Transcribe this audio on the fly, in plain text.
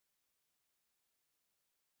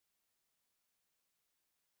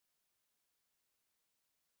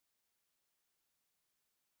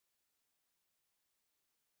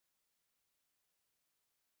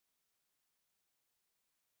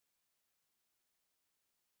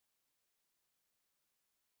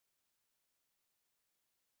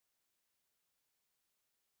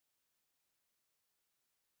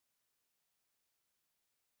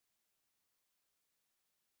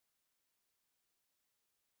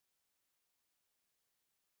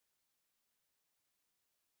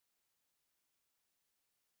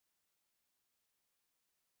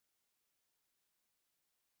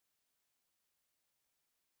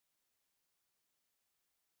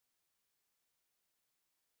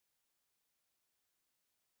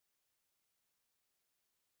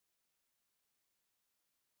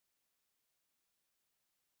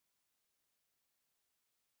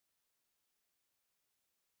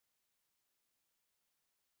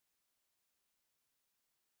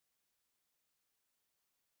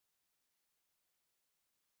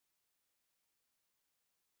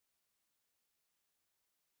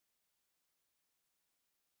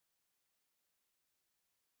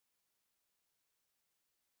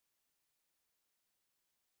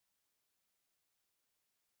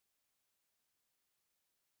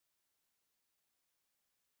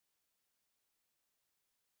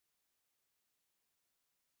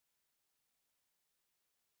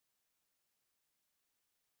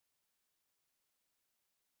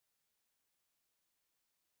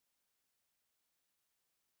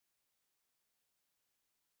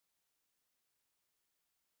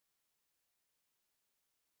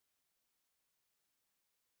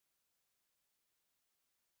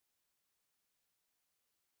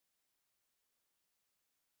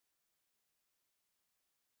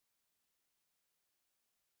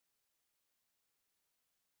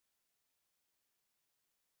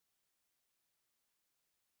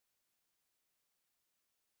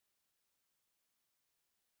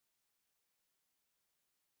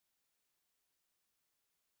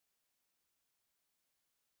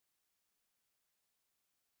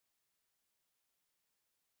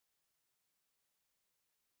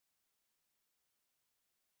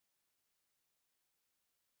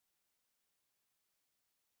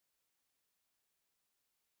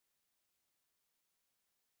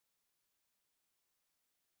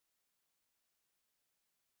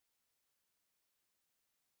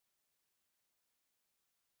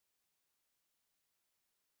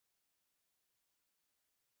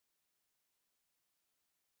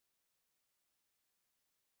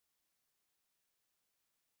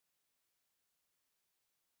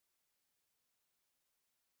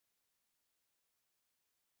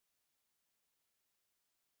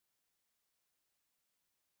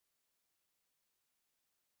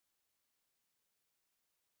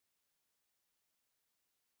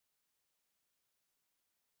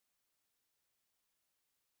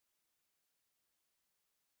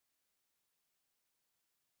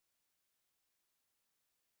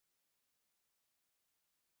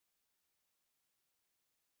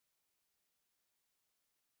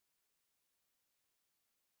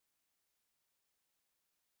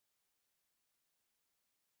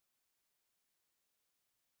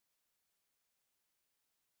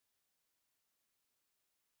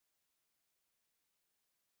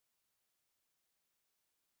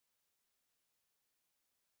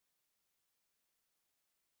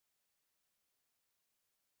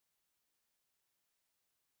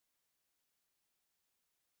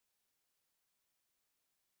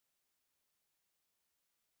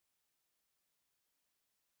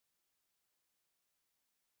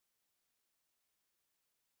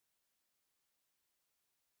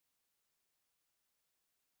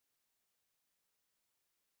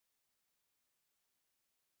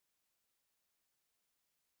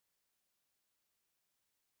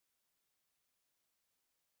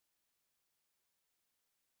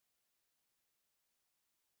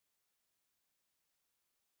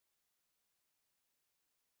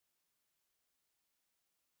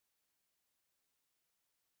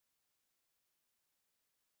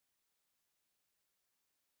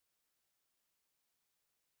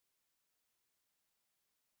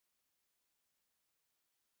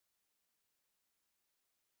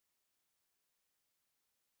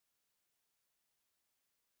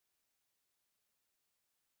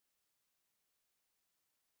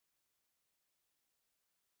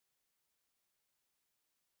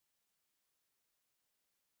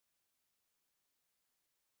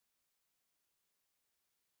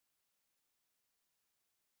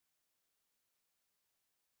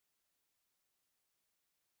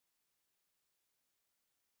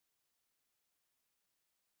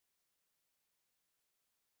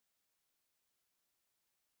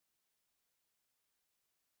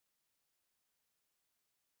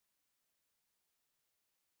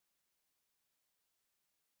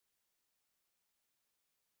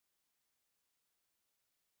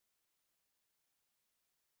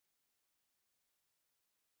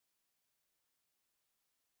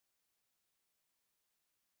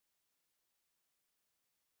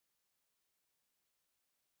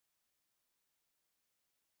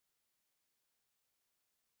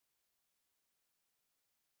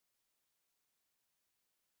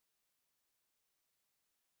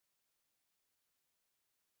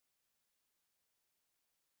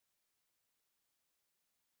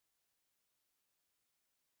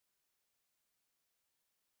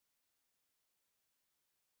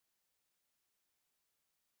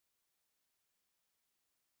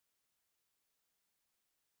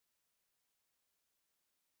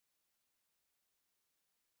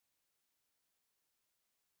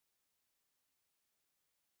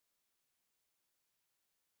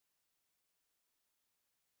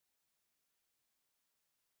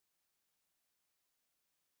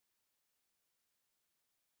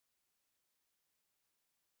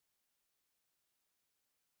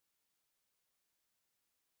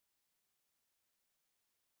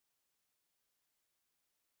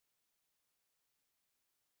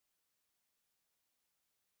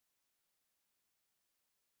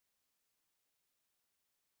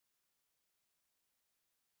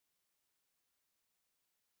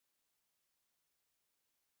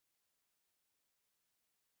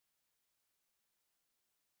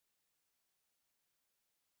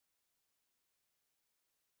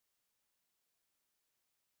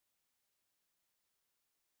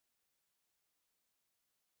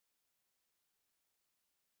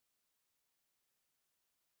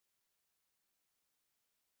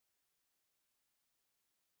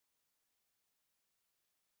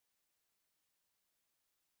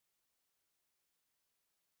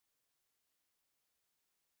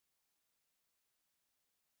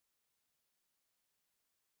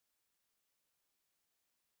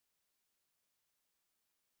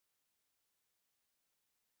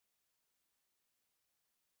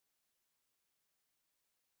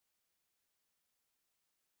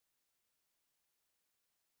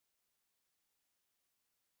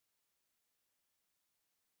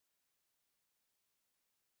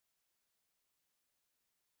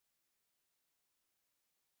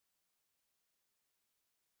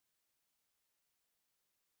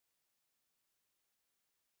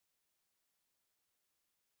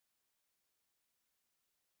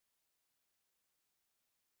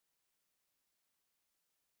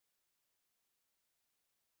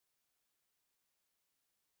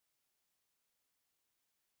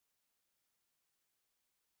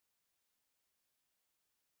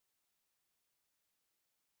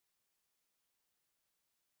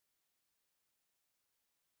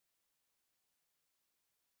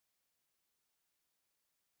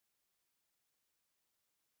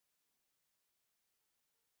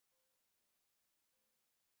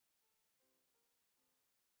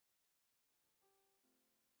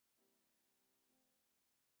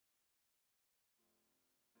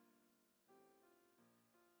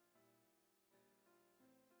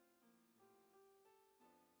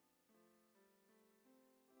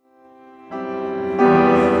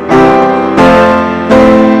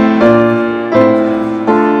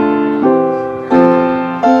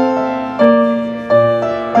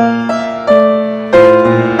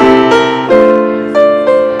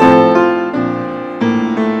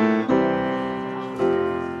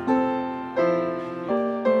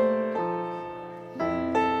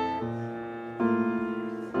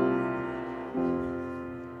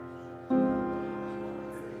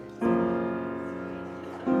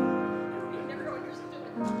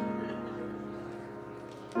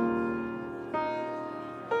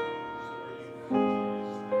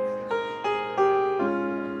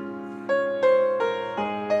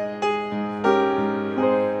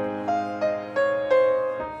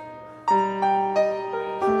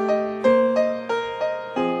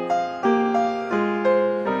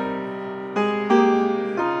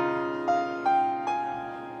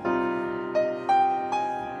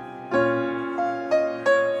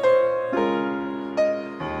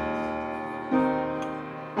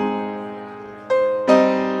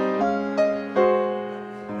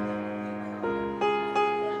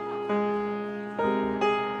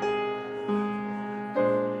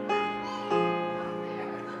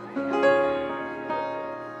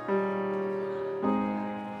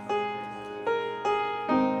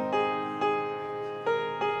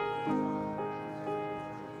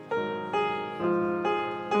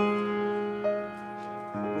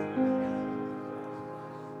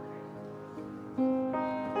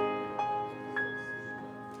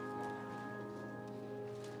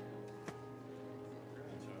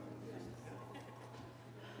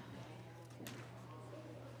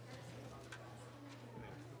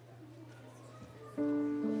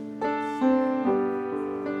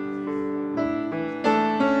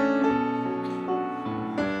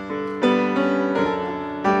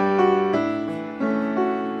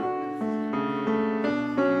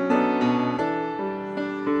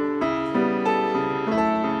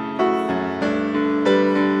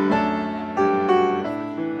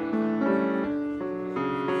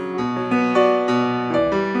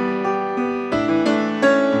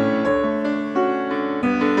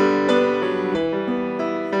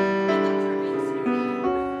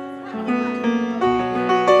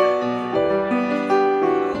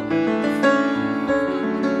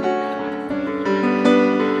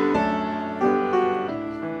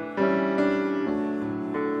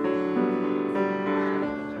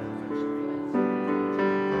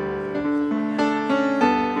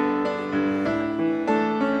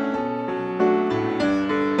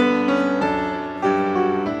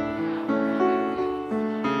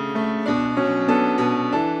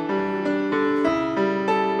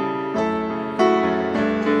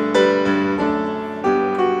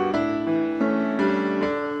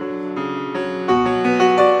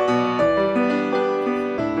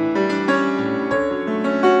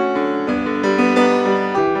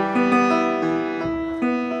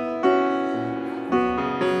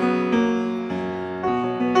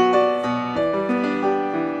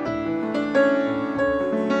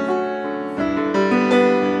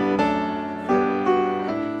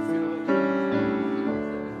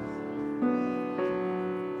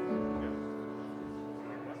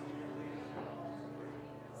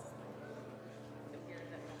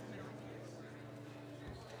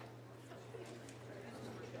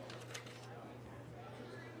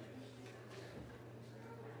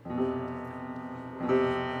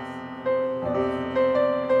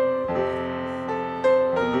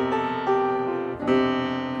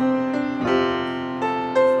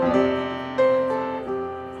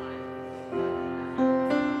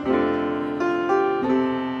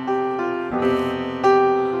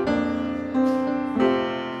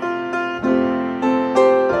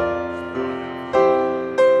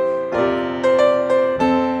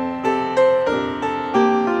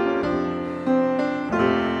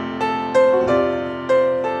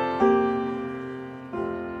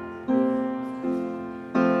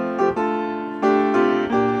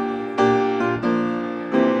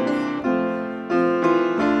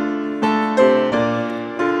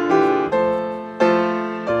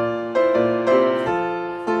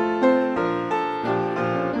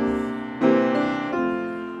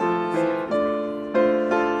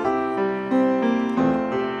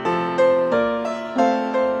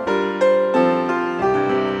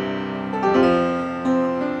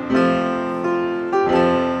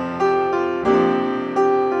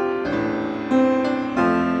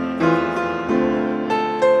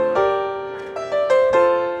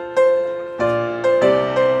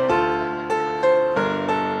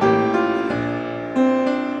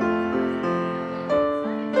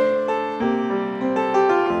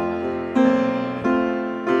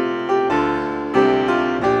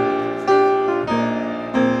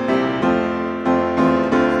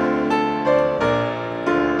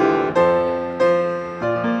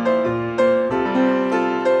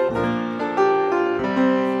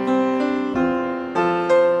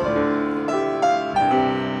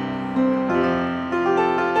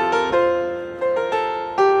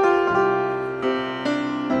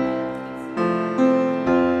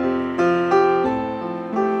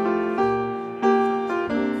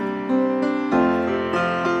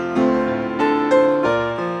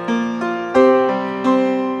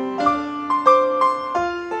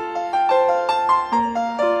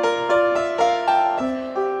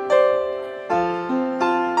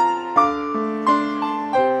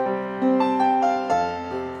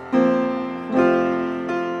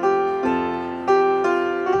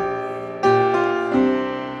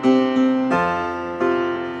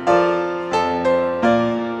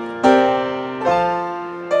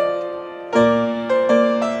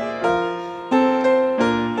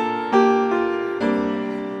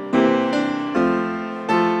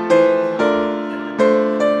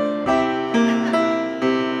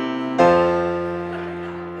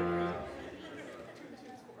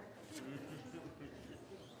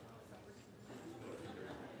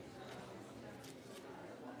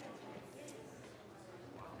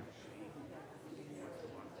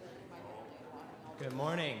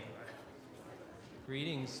morning.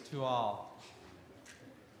 Greetings to all.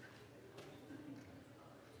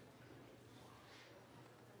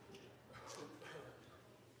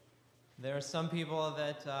 There are some people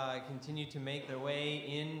that continue to make their way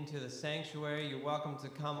into the sanctuary. You're welcome to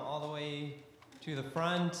come all the way to the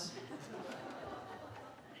front.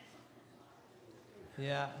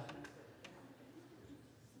 Yeah.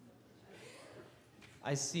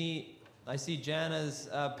 I see Jana's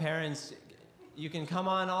parents. You can come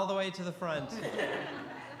on all the way to the front.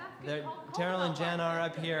 Terrell and Jana are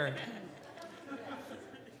up here.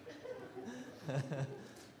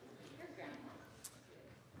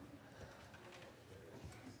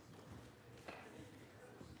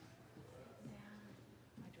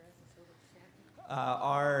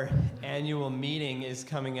 Our annual meeting is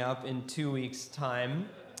coming up in 2 weeks' time.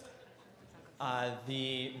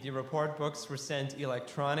 The report books were sent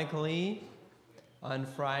electronically on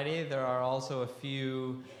Friday. There are also a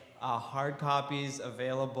few hard copies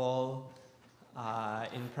available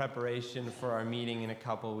in preparation for our meeting in a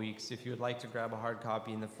couple weeks, if you would like to grab a hard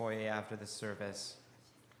copy in the foyer after the service.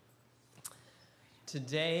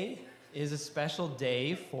 Today is a special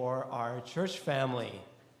day for our church family.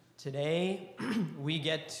 Today, we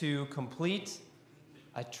get to complete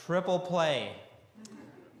a triple play.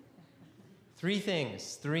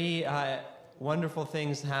 Three wonderful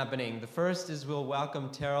things happening. The first is we'll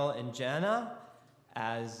welcome Terrell and Jana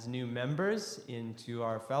as new members into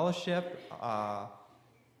our fellowship, our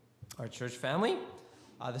church family.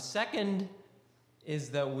 The second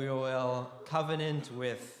is that we will covenant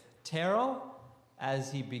with Terrell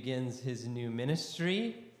as he begins his new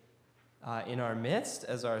ministry in our midst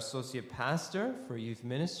as our associate pastor for youth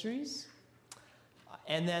ministries.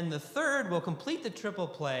 And then the third will complete the triple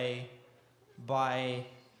play by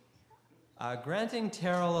granting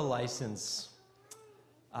Terrell a license.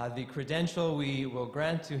 The credential we will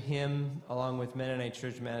grant to him, along with Mennonite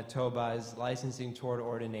Church Manitoba, is licensing toward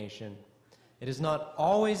ordination. It is not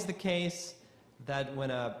always the case that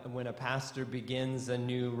when a pastor begins a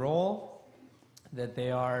new role, that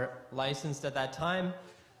they are licensed at that time.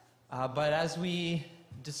 But as we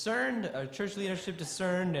discerned, our church leadership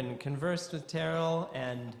discerned and conversed with Terrell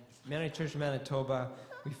and Mennonite Church Manitoba,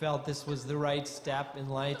 we felt this was the right step in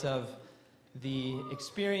light of the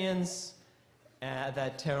experience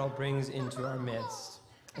that Terrell brings into our midst.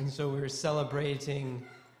 And so we're celebrating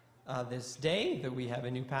this day that we have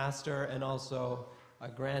a new pastor, and also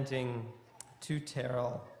granting to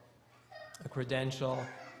Terrell a credential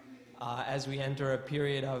as we enter a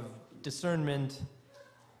period of discernment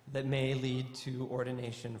that may lead to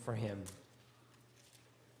ordination for him.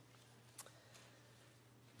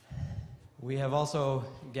 We have also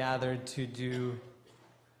gathered to do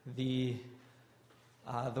the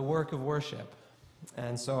work of worship.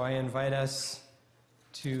 And so I invite us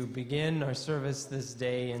to begin our service this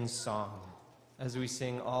day in song as we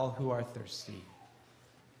sing All Who Are Thirsty.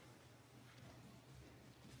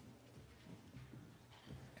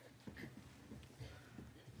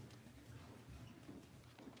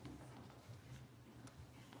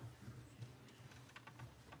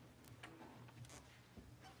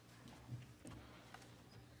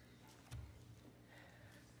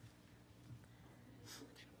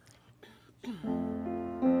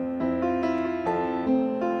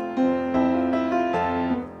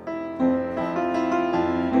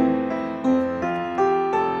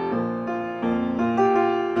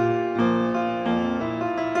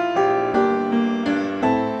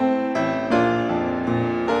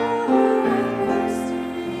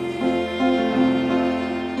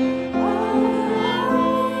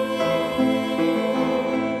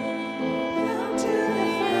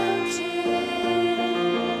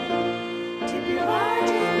 To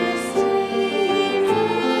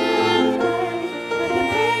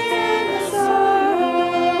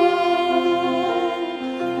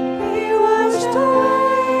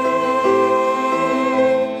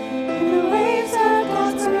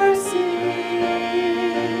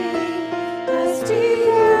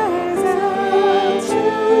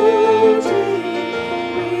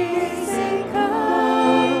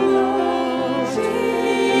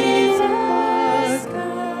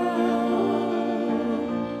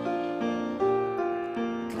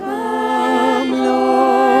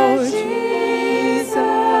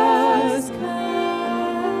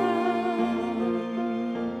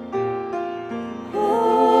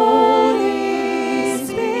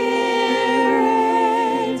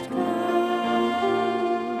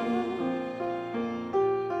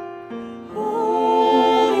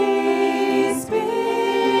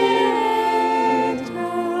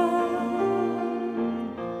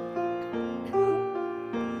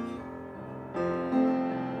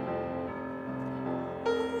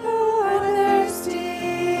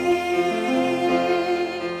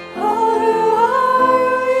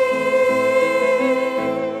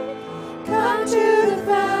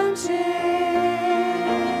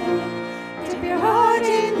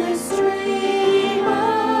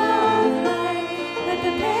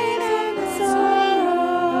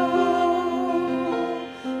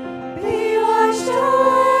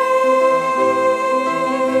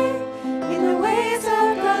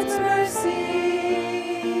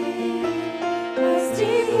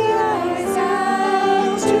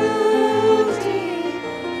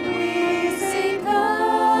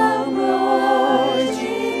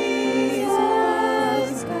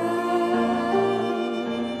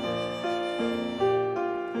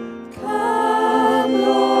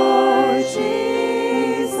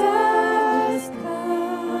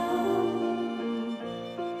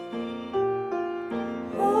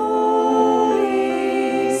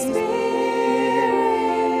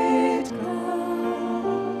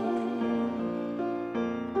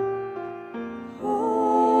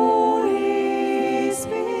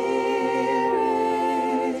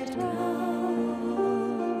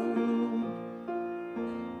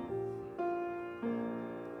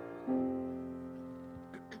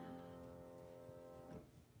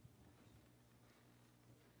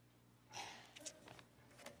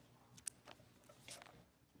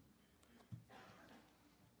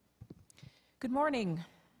Good morning.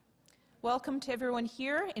 Welcome to everyone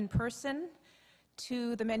here in person,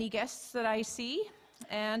 to the many guests that I see,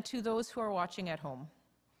 and to those who are watching at home.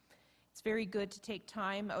 It's very good to take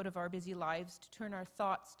time out of our busy lives to turn our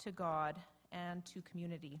thoughts to God and to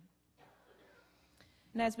community.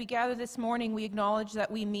 And as we gather this morning, we acknowledge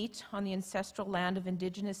that we meet on the ancestral land of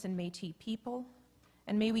Indigenous and Métis people,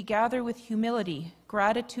 and may we gather with humility,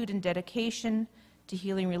 gratitude, and dedication to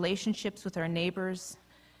healing relationships with our neighbors,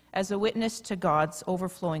 as a witness to God's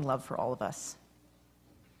overflowing love for all of us.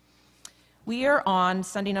 We are on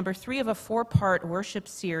Sunday number 3 of a 4-part worship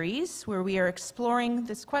series where we are exploring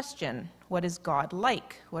this question: what is God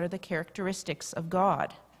like? What are the characteristics of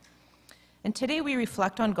God? And today we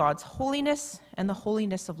reflect on God's holiness and the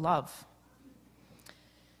holiness of love.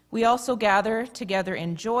 We also gather together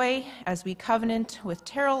in joy as we covenant with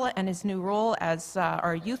Terrell and his new role as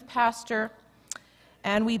our youth pastor,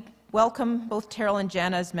 and we welcome both Terrell and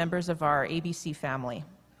Jana as members of our ABC family.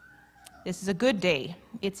 This is a good day.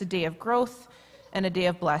 It's a day of growth and a day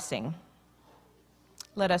of blessing.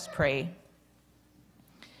 Let us pray.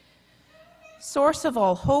 Source of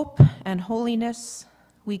all hope and holiness,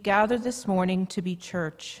 we gather this morning to be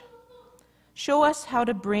church. Show us how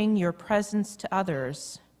to bring your presence to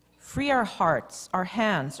others. Free our hearts, our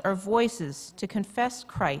hands, our voices to confess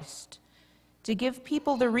Christ, to give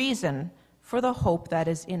people the reason for the hope that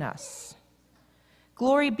is in us.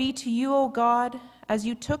 Glory be to you, O God. As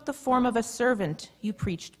you took the form of a servant, you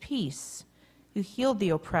preached peace. You healed the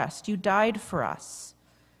oppressed. You died for us.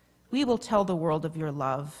 We will tell the world of your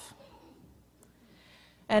love.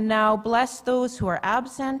 And now bless those who are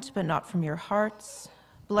absent, but not from your hearts.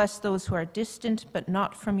 Bless those who are distant, but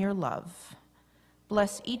not from your love.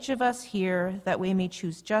 Bless each of us here that we may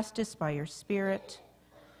choose justice by your Spirit,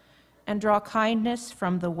 and draw kindness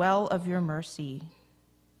from the well of your mercy,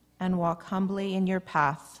 and walk humbly in your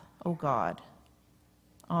path, O God.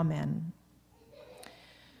 Amen.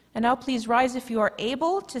 And now please rise if you are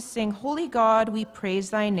able to sing Holy God, we praise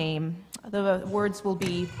thy name. The words will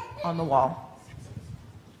be on the wall.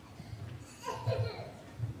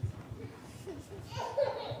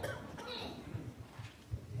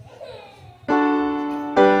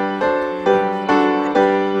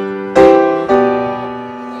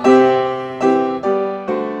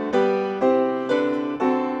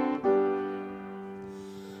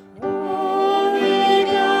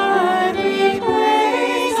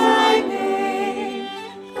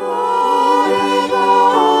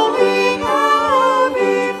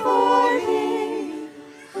 Before thee.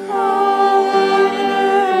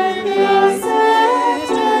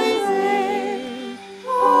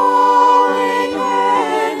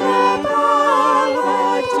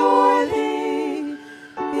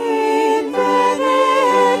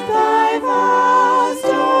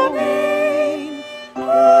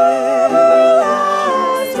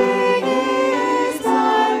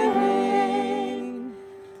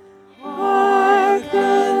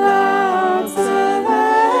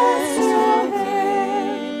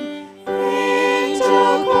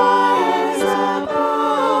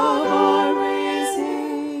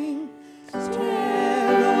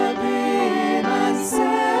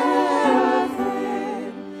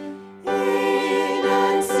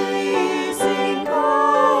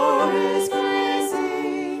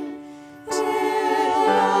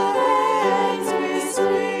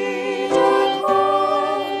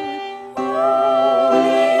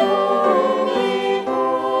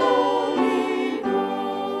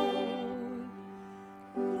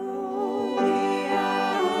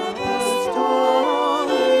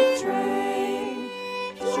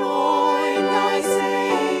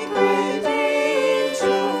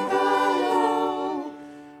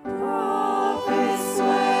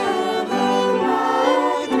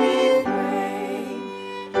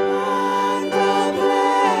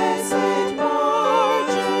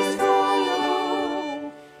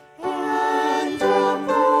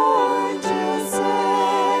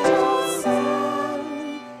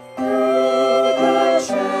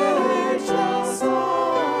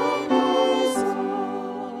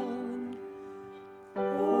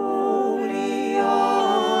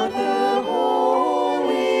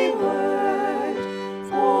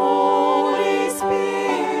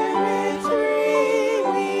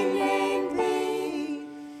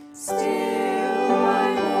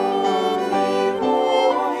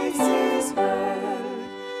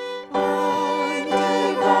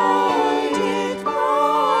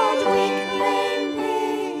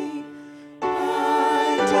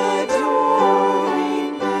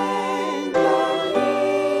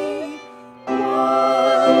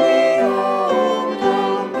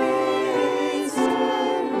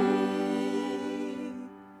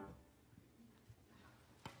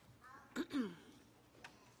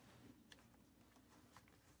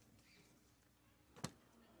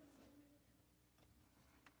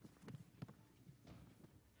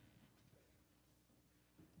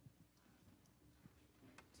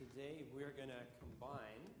 Today we're going to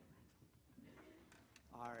combine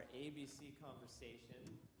our ABC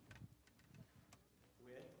conversation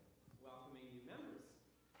with welcoming new members.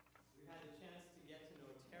 We had a chance to get to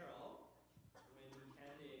know Terrell when he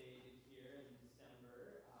candidated here in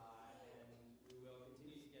December, and we will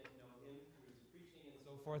continue to get to know him through his preaching and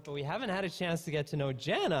so forth, but we haven't had a chance to get to know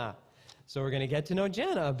Jana, so we're going to get to know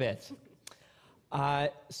Jana a bit.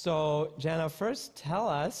 So Jana, first tell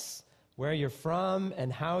us where you're from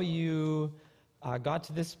and how you got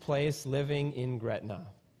to this place living in Gretna.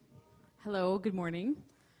 Hello, good morning.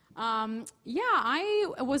 I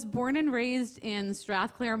was born and raised in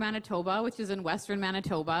Strathclair, Manitoba, which is in western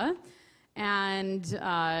Manitoba, and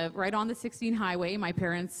right on the 16 highway. My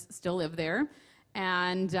parents still live there,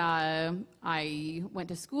 and I went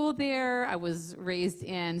to school there. I was raised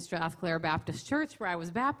in Strathclair Baptist Church, where I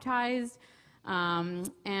was baptized,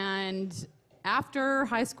 and after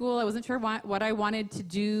high school, I wasn't sure what I wanted to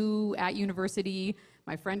do at university.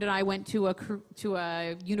 My friend and I went to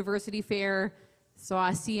a university fair,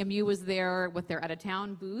 saw CMU was there with their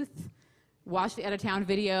out-of-town booth, watched the out-of-town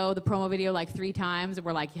video, the promo video like 3 times, and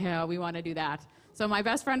we're like, yeah, we want to do that. So my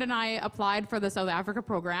best friend and I applied for the South Africa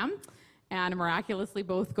program, and miraculously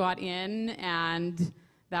both got in, and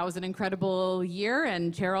that was an incredible year,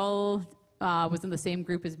 and Cheryl was in the same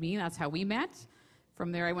group as me. That's how we met.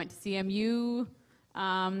 From there, I went to CMU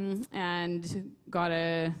and got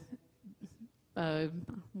a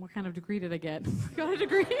what kind of degree did I get? Got a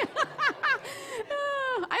degree.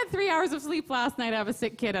 I had 3 hours of sleep last night. I have a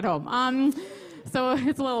sick kid at home. So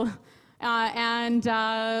it's a little, and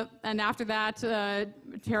after that,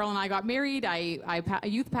 Terrell and I got married. I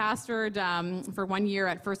youth pastored for 1 year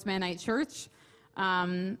at First Mennonite Church,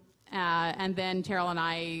 and then Terrell and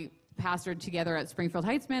I pastored together at Springfield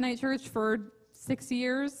Heights Mennonite Church for 6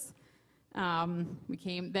 years.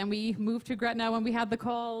 Then we moved to Gretna when we had the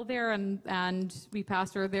call there, and we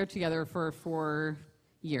pastored there together for 4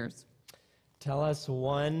 years. Tell us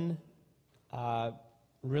one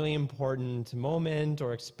really important moment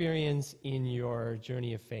or experience in your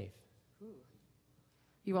journey of faith.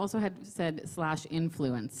 You also had said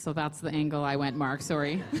 /influence, so that's the angle I went, Mark,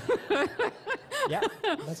 sorry. Yeah,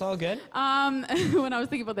 that's all good. When I was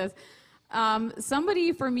thinking about this.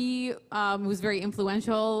 Somebody for me who's very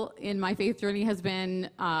influential in my faith journey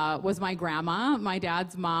was my grandma, my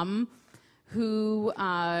dad's mom, who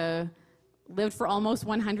lived for almost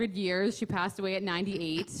 100 years. She passed away at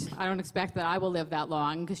 98. I don't expect that I will live that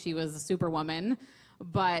long because she was a superwoman,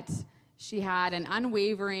 but she had an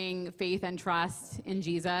unwavering faith and trust in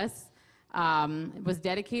Jesus, was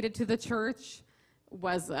dedicated to the church,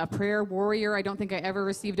 was a prayer warrior. I don't think I ever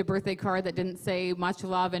received a birthday card that didn't say much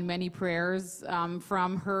love and many prayers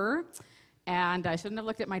from her. And I shouldn't have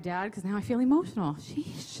looked at my dad because now I feel emotional.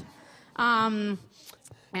 Sheesh.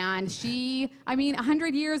 And she,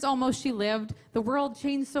 100 years almost she lived. The world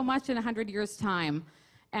changed so much in 100 years' time.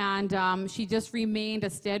 And she just remained a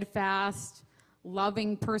steadfast,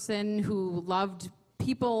 loving person who loved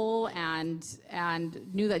people and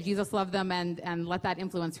knew that Jesus loved them and let that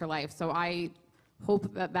influence her life. So I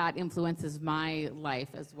hope that influences my life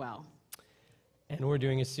as well. And we're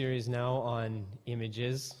doing a series now on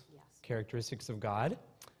images, yes, characteristics of God.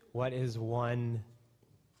 What is one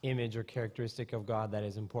image or characteristic of God that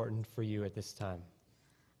is important for you at this time?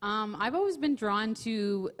 I've always been drawn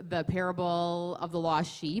to the parable of the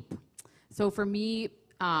lost sheep. So for me,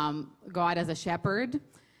 God as a shepherd,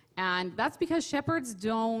 and that's because shepherds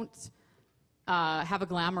don't have a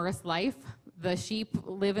glamorous life. The sheep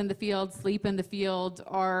live in the field, sleep in the field,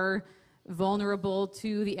 are vulnerable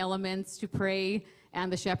to the elements to prey,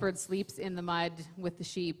 and the shepherd sleeps in the mud with the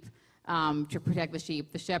sheep to protect the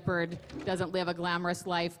sheep. The shepherd doesn't live a glamorous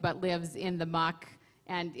life, but lives in the muck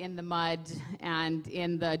and in the mud and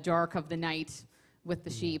in the dark of the night with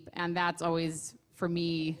the sheep. And that's always, for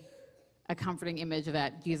me, a comforting image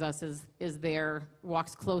that Jesus is there,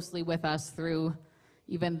 walks closely with us through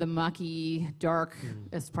even the mucky,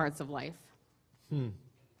 darkest parts of life. And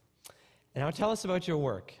now tell us about your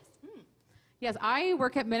work. Yes, I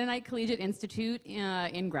work at Mennonite Collegiate Institute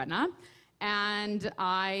in Gretna, and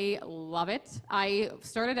I love it. I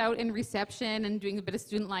started out in reception and doing a bit of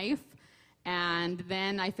student life, and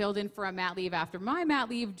then I filled in for a mat leave after my mat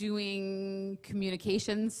leave doing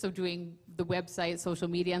communications, so doing the website, social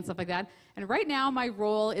media, and stuff like that. And right now, my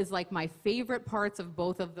role is like my favorite parts of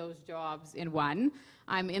both of those jobs in one.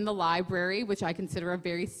 I'm in the library, which I consider a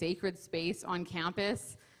very sacred space on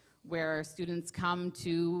campus, where students come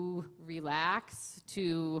to relax,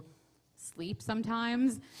 to sleep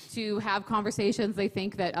sometimes, to have conversations they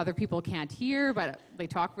think that other people can't hear, but they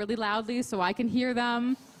talk really loudly so I can hear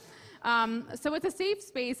them. So it's a safe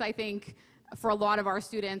space, I think, for a lot of our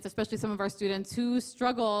students, especially some of our students who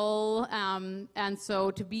struggle. And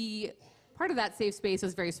so to be part of that safe space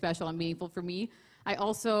is very special and meaningful for me. I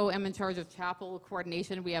also am in charge of chapel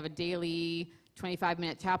coordination. We have a daily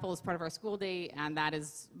 25-minute chapel as part of our school day, and that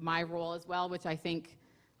is my role as well, which I think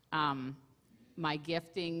my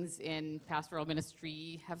giftings in pastoral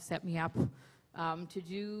ministry have set me up to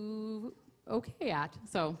do okay at.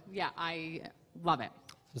 So yeah, I love it.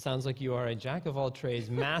 So it sounds like you are a jack of all trades,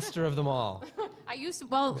 master of them all.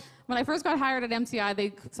 Well, when I first got hired at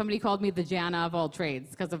MCI, somebody called me the Jana of all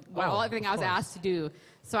trades because of everything I was asked to do.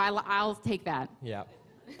 So I'll take that. Yeah.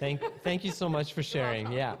 Thank you so much for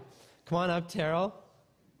sharing. Yeah. Come on up, Terrell.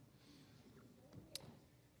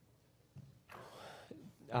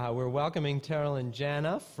 We're welcoming Terrell and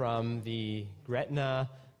Jana from the Gretna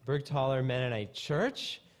Bergthaler Mennonite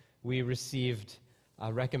Church. We received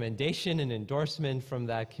a recommendation and endorsement from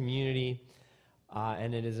that community,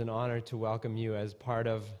 and it is an honor to welcome you as part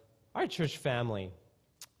of our church family.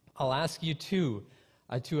 I'll ask you to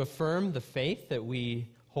affirm the faith that we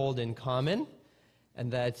hold in common, and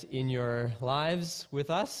that in your lives with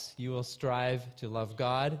us, you will strive to love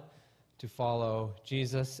God, to follow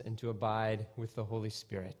Jesus, and to abide with the Holy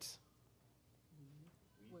Spirit.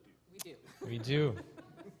 We do. We do.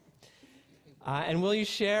 And will you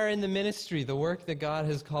share in the ministry, the work that God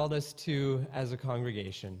has called us to as a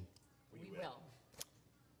congregation? We will.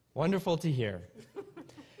 Wonderful to hear.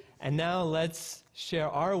 And now let's share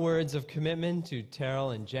our words of commitment to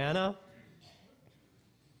Terrell and Jana.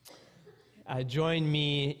 Join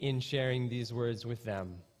me in sharing these words with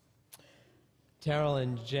them. Terrell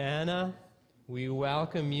and Jana, we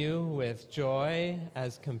welcome you with joy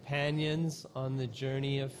as companions on the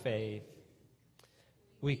journey of faith.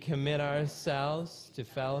 We commit ourselves to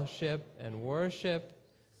fellowship and worship,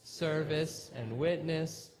 service and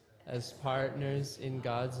witness as partners in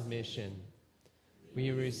God's mission.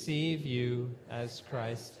 We receive you as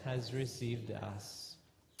Christ has received us.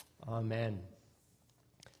 Amen.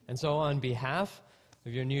 And so on behalf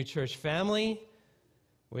of your new church family,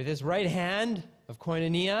 with his right hand of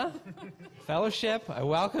Koinonia, fellowship, I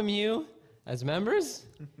welcome you as members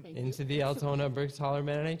into the Altona Bergthaler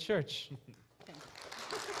Mennonite Church.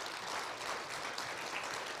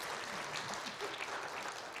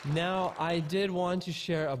 Now, I did want to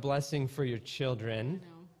share a blessing for your children.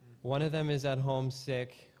 One of them is at home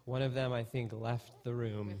sick. One of them, I think, left the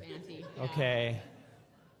room. With Auntie. Yeah. Okay.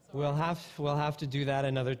 We'll have to do that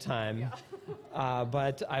another time. Yeah.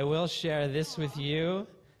 But I will share this with you.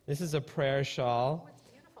 This is a prayer shawl.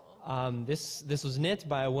 This was knit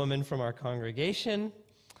by a woman from our congregation.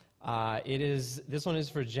 This one is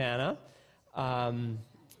for Jana.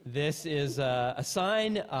 This is a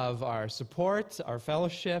sign of our support, our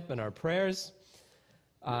fellowship, and our prayers.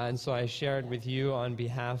 And so I share it with you on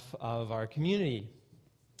behalf of our community.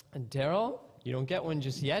 And Daryl, you don't get one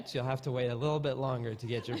just yet. You'll have to wait a little bit longer to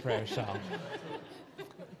get your prayer shawl.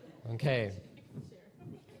 Okay.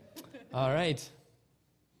 All right.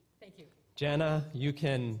 Thank you. Jana, you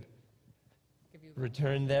can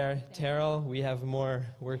return there. Terrell, we have more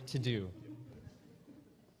work to do.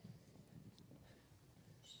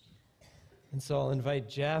 And so I'll invite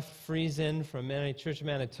Jeff Friesen from Mennonite Church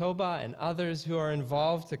Manitoba and others who are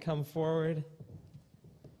involved to come forward.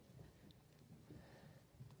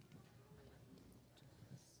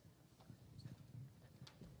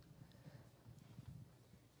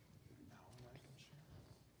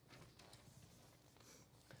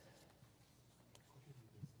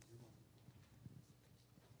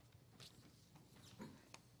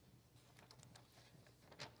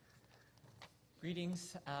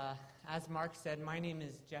 Greetings. As Mark said, my name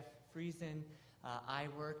is Jeff Friesen. I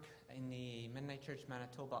work in the Mennonite Church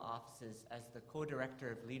Manitoba offices as the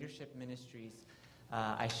co-director of leadership ministries,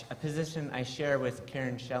 a position I share with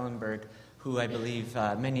Karen Schellenberg, who I believe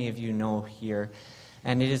many of you know here.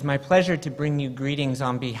 And it is my pleasure to bring you greetings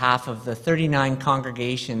on behalf of the 39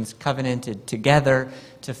 congregations covenanted together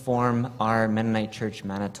to form our Mennonite Church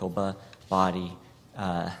Manitoba body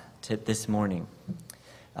this morning.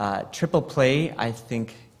 Triple play, I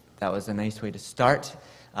think that was a nice way to start.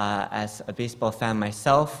 As a baseball fan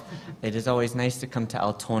myself, it is always nice to come to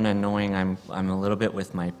Altona knowing I'm a little bit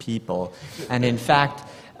with my people. And in fact,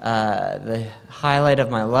 the highlight of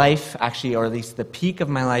my life, actually, or at least the peak of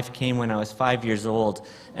my life, came when I was 5 years old,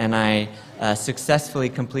 and I successfully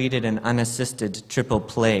completed an unassisted triple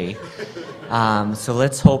play. So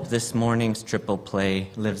let's hope this morning's triple play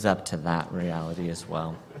lives up to that reality as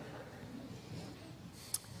well.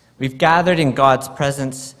 We've gathered in God's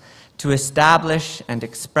presence to establish and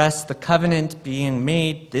express the covenant being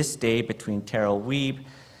made this day between Terrell Wiebe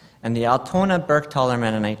and the Altona Bergthaler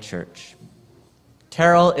Mennonite Church.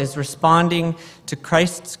 Terrell is responding to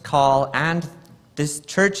Christ's call and this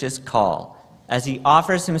church's call as he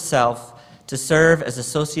offers himself to serve as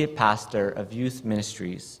associate pastor of youth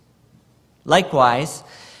ministries. Likewise,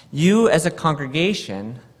 you as a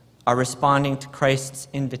congregation are responding to Christ's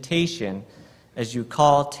invitation as you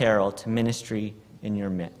call Terrell to ministry in your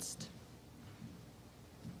midst.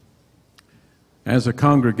 As a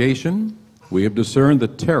congregation, we have discerned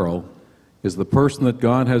that Terrell is the person that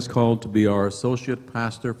God has called to be our associate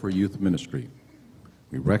pastor for youth ministry.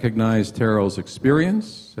 We recognize Terrell's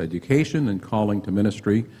experience, education, and calling to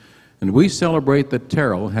ministry, and we celebrate that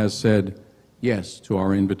Terrell has said yes to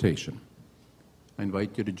our invitation. I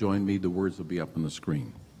invite you to join me. The words will be up on the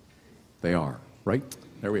screen. They are, right?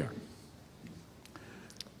 There we are.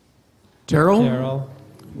 Terrell,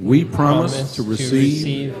 we promise to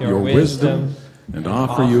receive your wisdom and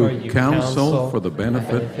offer you counsel for the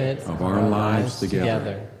benefit of our lives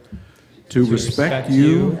together. To respect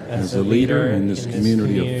you as a leader in this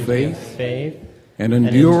community of faith and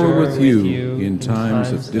endure with you in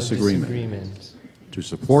times of disagreement. To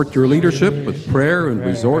support your leadership with prayer and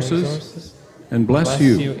resources and bless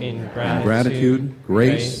you in gratitude,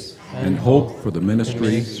 grace, and hope for the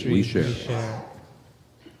ministry we share.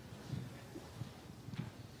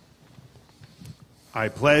 I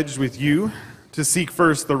pledge with you to seek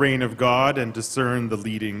first the reign of God and discern the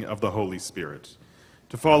leading of the Holy Spirit,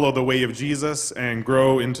 to follow the way of Jesus and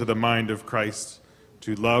grow into the mind of Christ,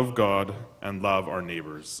 to love God and love our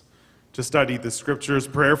neighbors, to study the Scriptures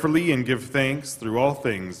prayerfully and give thanks through all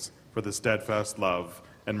things for the steadfast love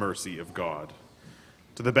and mercy of God.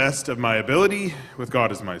 To the best of my ability, with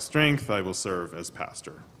God as my strength, I will serve as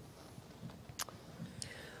pastor.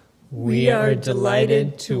 We are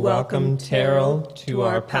delighted to welcome Terrell to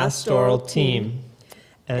our pastoral team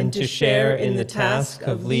and to share in the task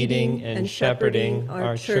of leading and shepherding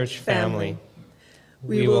our church family.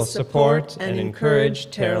 We will support and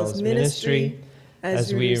encourage Terrell's ministry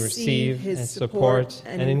as we receive his support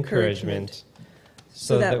and encouragement,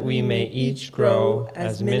 so that we may each grow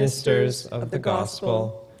as ministers of the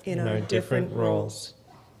gospel in our different roles.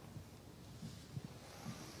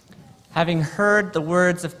 Having heard the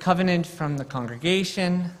words of covenant from the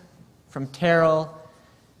congregation, from Terrell,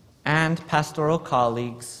 and pastoral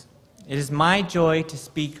colleagues, it is my joy to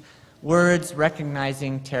speak words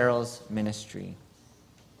recognizing Terrell's ministry.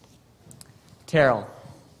 Terrell,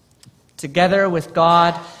 together with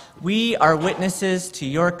God, we are witnesses to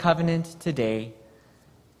your covenant today,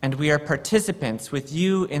 and we are participants with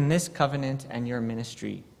you in this covenant and your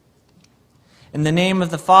ministry. In the name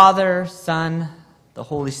of the Father, Son, the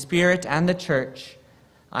Holy Spirit, and the Church,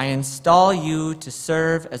 I install you to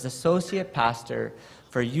serve as associate pastor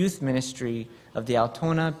for youth ministry of the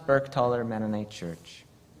Altona Bergthaler Mennonite Church.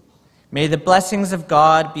 May the blessings of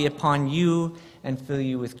God be upon you and fill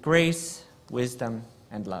you with grace, wisdom,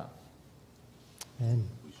 and love. Amen.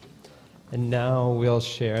 And now we'll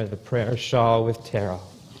share the prayer shawl with Terrell.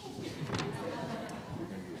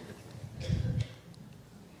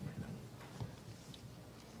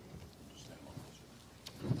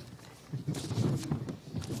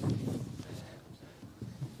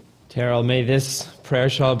 Terrell, may this prayer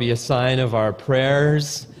shawl be a sign of our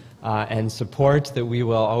prayers and support that we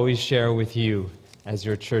will always share with you as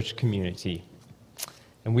your church community.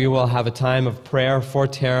 And we will have a time of prayer for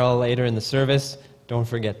Terrell later in the service. Don't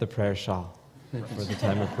forget the prayer shawl for the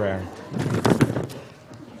time of prayer.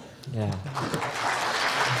 Yeah.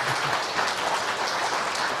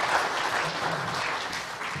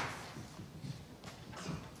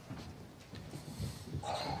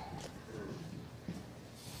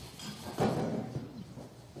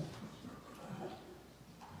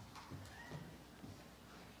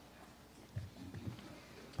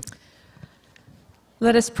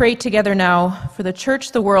 Let us pray together now for the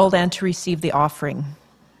church, the world, and to receive the offering.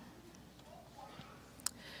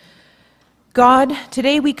 God,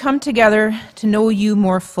 today we come together to know you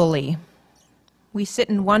more fully. We sit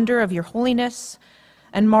in wonder of your holiness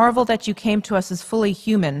and marvel that you came to us as fully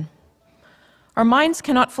human. Our minds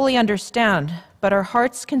cannot fully understand, but our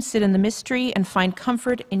hearts can sit in the mystery and find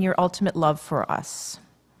comfort in your ultimate love for us.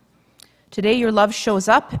 Today your love shows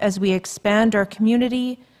up as we expand our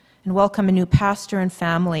community and welcome a new pastor and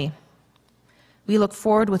family. We look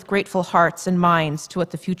forward with grateful hearts and minds to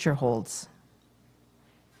what the future holds.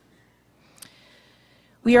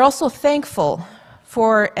 We are also thankful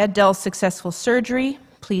for Ed Dell's successful surgery.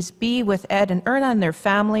 Please be with Ed and Erna and their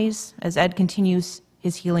families as Ed continues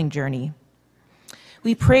his healing journey.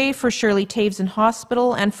 We pray for Shirley Taves in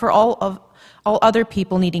hospital and for all other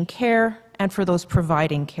people needing care and for those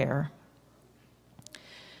providing care.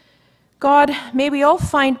 God, may we all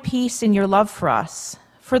find peace in your love for us,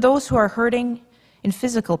 for those who are hurting in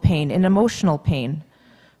physical pain, in emotional pain,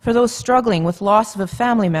 for those struggling with loss of a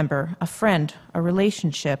family member, a friend, a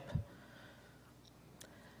relationship.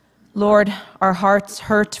 Lord, our hearts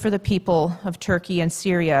hurt for the people of Turkey and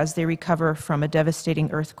Syria as they recover from a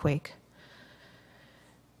devastating earthquake.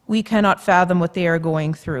 We cannot fathom what they are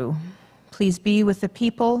going through. Please be with the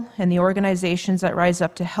people and the organizations that rise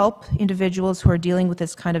up to help individuals who are dealing with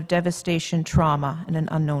this kind of devastation, trauma, and an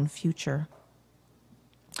unknown future.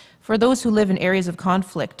 For those who live in areas of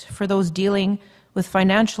conflict, for those dealing with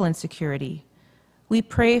financial insecurity, we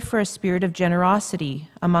pray for a spirit of generosity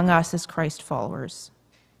among us as Christ followers.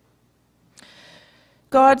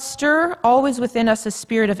 God, stir always within us a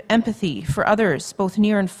spirit of empathy for others, both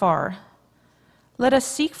near and far. Let us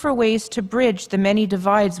seek for ways to bridge the many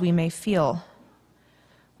divides we may feel.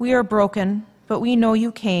 We are broken, but we know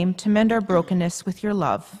you came to mend our brokenness with your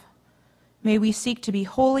love. May we seek to be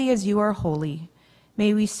holy as you are holy.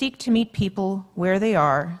 May we seek to meet people where they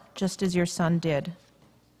are, just as your Son did.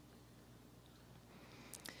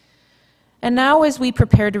 And now, as we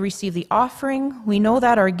prepare to receive the offering, we know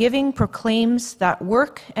that our giving proclaims that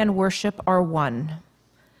work and worship are one,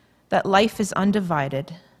 that life is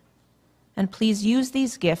undivided. And please use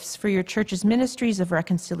these gifts for your church's ministries of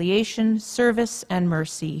reconciliation, service, and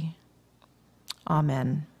mercy.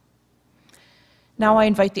 Amen. Now I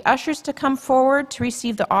invite the ushers to come forward to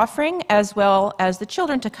receive the offering, as well as the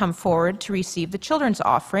children to come forward to receive the children's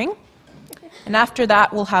offering. And after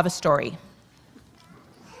that, we'll have a story.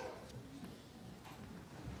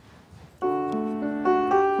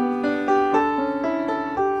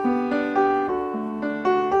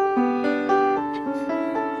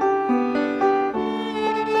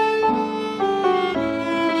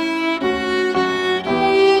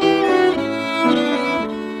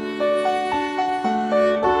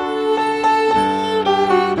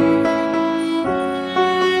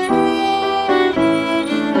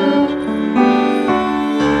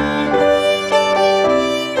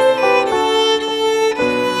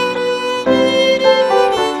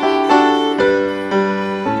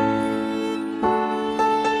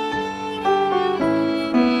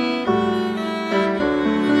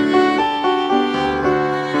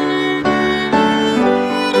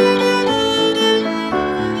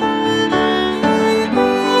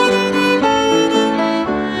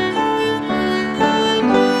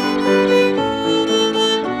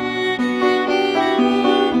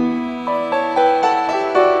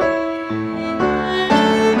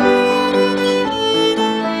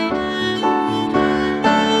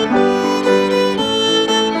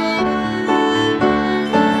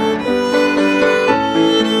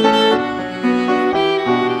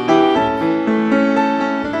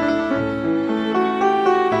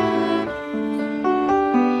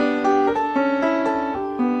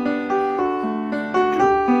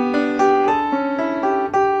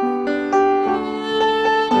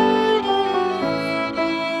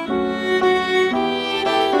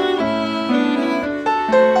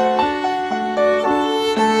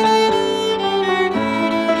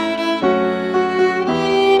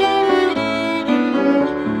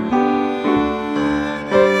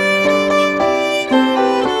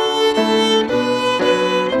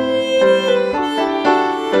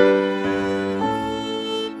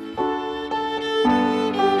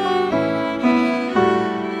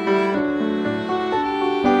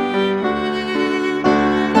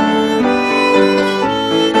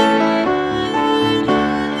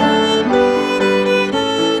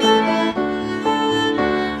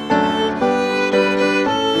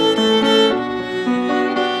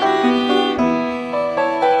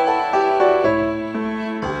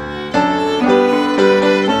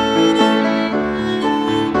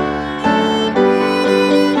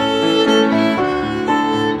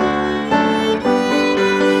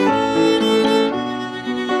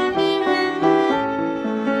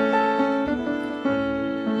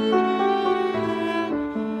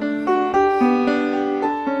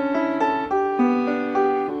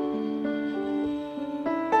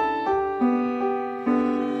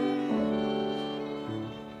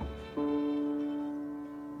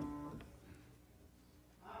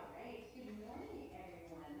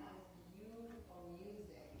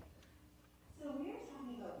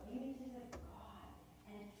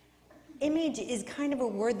 Image is kind of a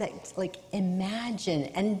word that's like imagine.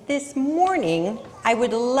 And this morning, I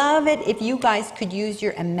would love it if you guys could use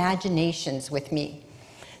your imaginations with me.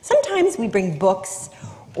 Sometimes we bring books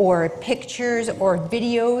or pictures or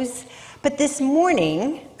videos, but this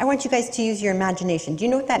morning, I want you guys to use your imagination. Do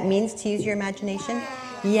you know what that means, to use your imagination?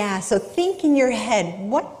 Yeah, so think in your head,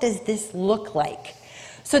 what does this look like?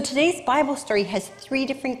 So today's Bible story has 3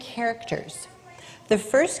 different characters. The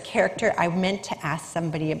first character, I meant to ask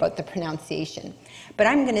somebody about the pronunciation, but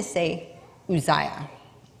I'm going to say Uzziah.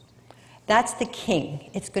 That's the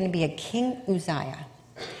king. It's going to be a King Uzziah.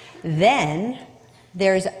 Then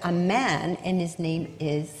there's a man, and his name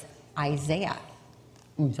is Isaiah.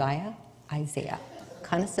 Uzziah, Isaiah.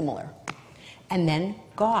 Kind of similar. And then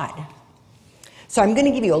God. So I'm going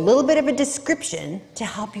to give you a little bit of a description to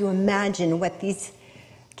help you imagine what these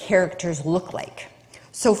characters look like.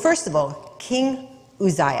 So first of all, King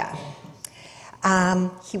Uzziah.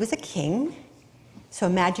 He was a king. So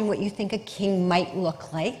imagine what you think a king might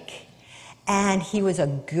look like. And he was a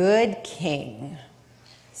good king.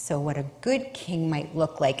 So what a good king might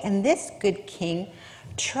look like. And this good king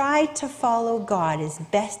tried to follow God as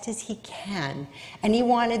best as he can. And he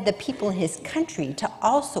wanted the people in his country to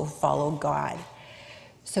also follow God.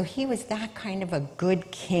 So he was that kind of a good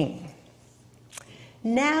king.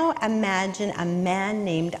 Now imagine a man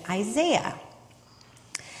named Isaiah.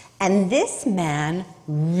 And this man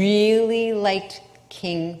really liked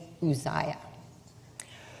King Uzziah.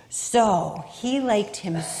 So he liked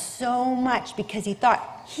him so much because he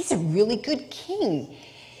thought, he's a really good king.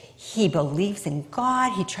 He believes in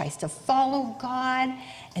God, he tries to follow God,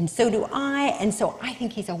 and so do I, and so I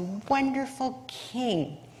think he's a wonderful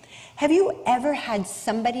king. Have you ever had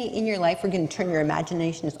somebody in your life, we're going to turn your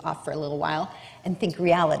imaginations off for a little while, and think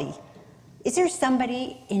reality. Is there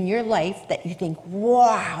somebody in your life that you think,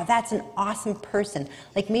 wow, that's an awesome person?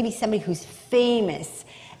 Like maybe somebody who's famous,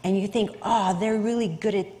 and you think, oh, they're really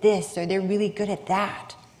good at this, or they're really good at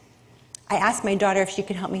that. I asked my daughter if she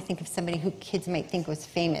could help me think of somebody who kids might think was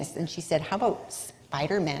famous, and she said, how about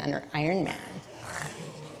Spider-Man or Iron Man?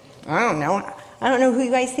 I don't know. I don't know who you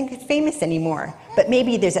guys think is famous anymore, but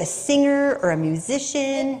maybe there's a singer or a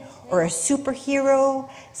musician or a superhero,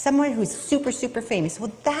 someone who's super, super famous.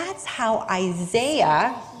 Well, that's how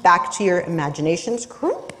Isaiah, back to your imaginations,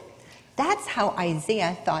 that's how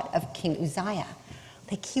Isaiah thought of King Uzziah.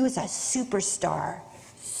 Like he was a superstar,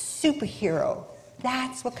 superhero.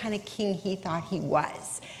 That's what kind of king he thought he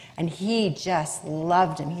was. And he just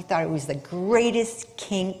loved him. He thought he was the greatest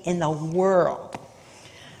king in the world.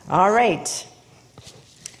 All right.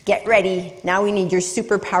 Get ready. Now we need your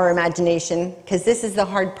superpower imagination, because this is the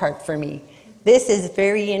hard part for me. This is a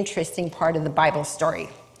very interesting part of the Bible story.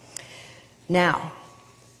 Now,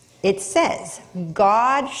 it says,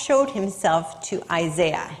 God showed himself to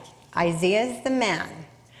Isaiah. Isaiah is the man.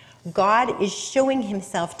 God is showing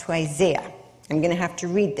himself to Isaiah. I'm going to have to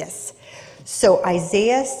read this. So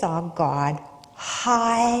Isaiah saw God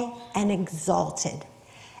high and exalted,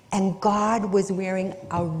 and God was wearing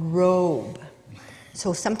a robe.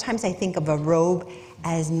 So sometimes I think of a robe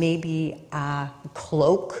as maybe a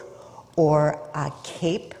cloak or a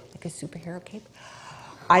cape, like a superhero cape.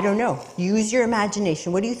 I don't know. Use your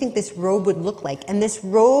imagination. What do you think this robe would look like? And this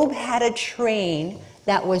robe had a train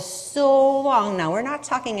that was so long. Now, we're not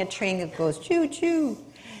talking a train that goes choo-choo.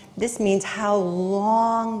 This means how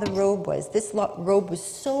long the robe was. This robe was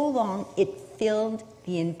so long, it filled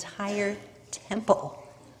the entire temple.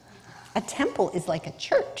 A temple is like a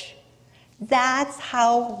church. That's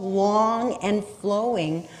how long and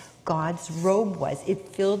flowing God's robe was. It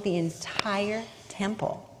filled the entire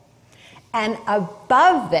temple. And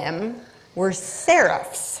above them were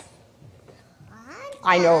seraphs.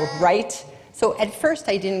 I know, right? So at first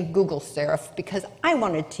I didn't Google seraph because I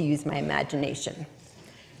wanted to use my imagination.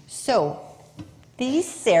 So these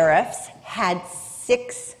seraphs had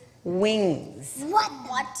 6 wings.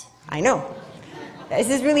 What? I know. This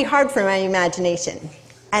is really hard for my imagination.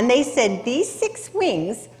 And they said these 6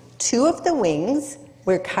 wings, 2 of the wings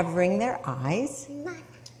were covering their eyes,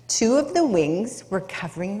 2 of the wings were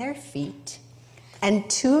covering their feet, and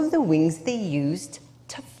 2 of the wings they used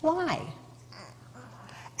to fly.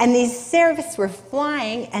 And these seraphs were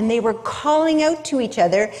flying, and they were calling out to each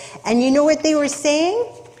other, and you know what they were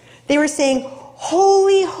saying? They were saying,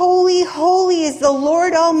 "Holy, holy, holy is the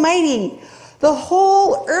Lord Almighty. The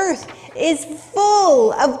whole earth is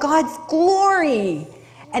full of God's glory."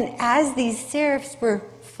 And as these seraphs were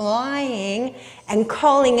flying and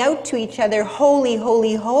calling out to each other, "Holy,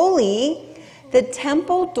 holy, holy," the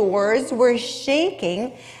temple doors were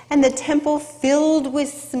shaking and the temple filled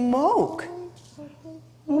with smoke.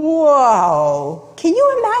 Whoa! Can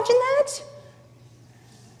you imagine that?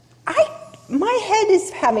 My head is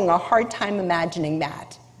having a hard time imagining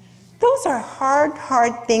that. Those are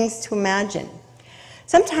hard things to imagine.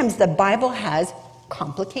 Sometimes the Bible has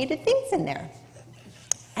complicated things in there.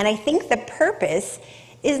 And I think the purpose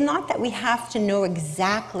is not that we have to know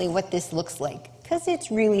exactly what this looks like, because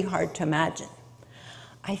it's really hard to imagine.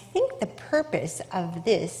 I think the purpose of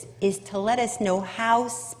this is to let us know how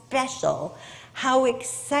special, how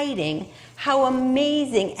exciting, how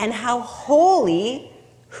amazing, and how holy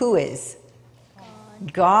who is?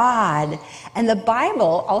 God. And the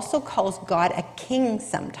Bible also calls God a king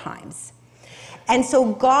sometimes. And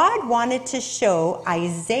so God wanted to show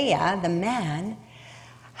Isaiah, the man,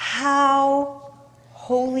 how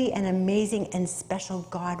holy and amazing and special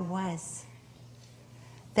God was.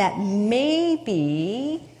 That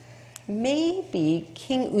maybe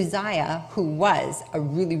King Uzziah, who was a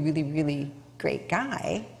really, really, really great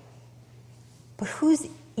guy, but who's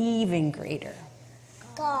even greater?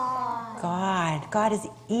 God. God is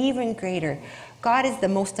even greater. God is the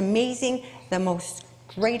most amazing, the most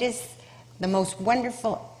greatest, the most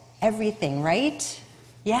wonderful everything, right?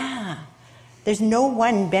 Yeah. There's no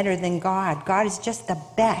one better than God. God is just the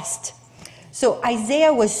best. So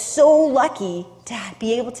Isaiah was so lucky to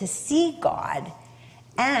be able to see God.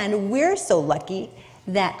 And we're so lucky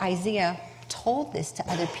that Isaiah told this to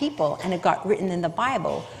other people and it got written in the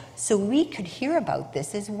Bible so we could hear about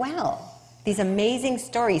this as well. These amazing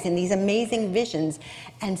stories and these amazing visions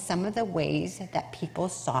and some of the ways that people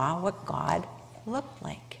saw what God looked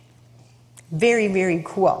like. Very, very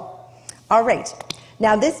cool. All right.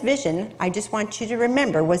 Now this vision, I just want you to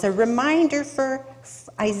remember, was a reminder for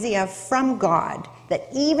Isaiah from God that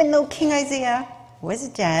even though King Isaiah was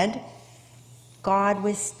dead, God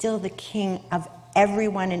was still the king of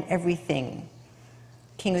everyone and everything.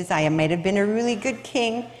 King Uzziah might have been a really good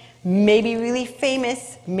king, maybe really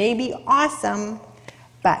famous, maybe awesome,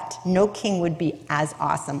 but no king would be as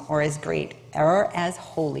awesome or as great or as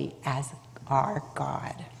holy as our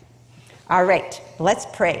God. All right, let's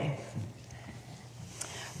pray.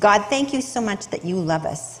 God, thank you so much that you love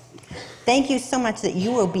us. Thank you so much that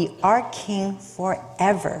you will be our king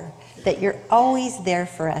forever, that you're always there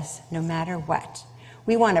for us no matter what.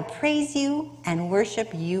 We want to praise you and worship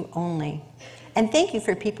you only. And thank you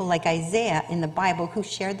for people like Isaiah in the Bible who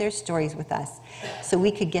shared their stories with us so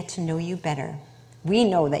we could get to know you better. We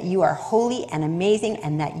know that you are holy and amazing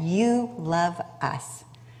and that you love us.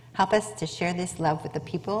 Help us to share this love with the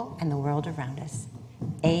people and the world around us.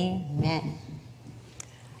 Amen.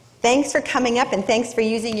 Thanks for coming up and thanks for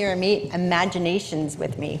using your imaginations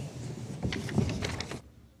with me.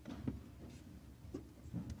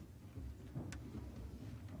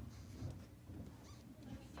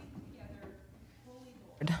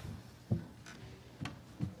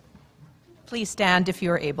 Please stand if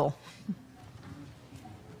you are able.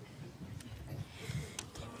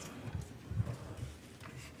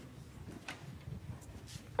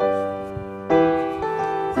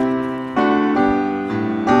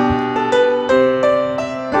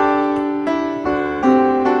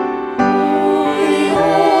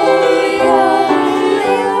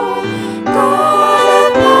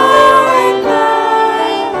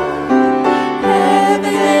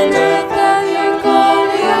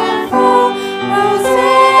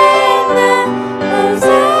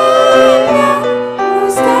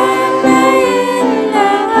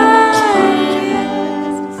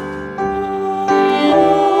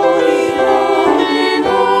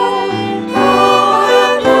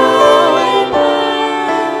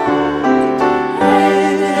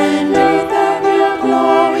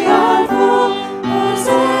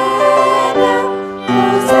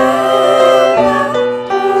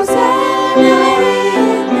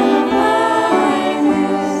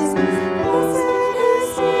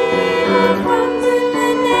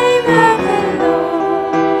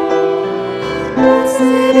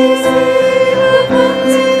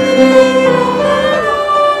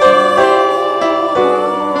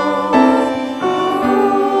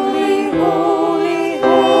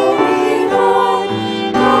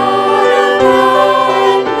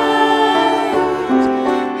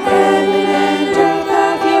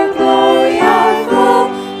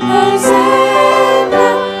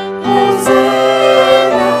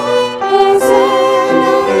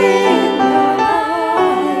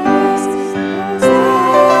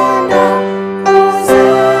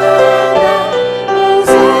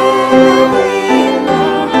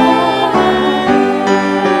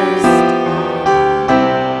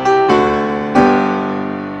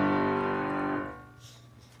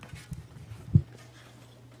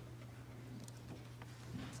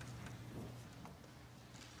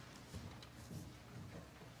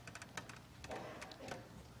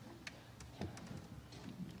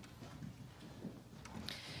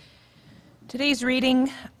 Today's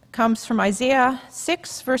reading comes from Isaiah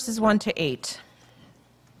 6, verses 1 to 8.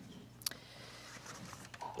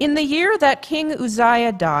 In the year that King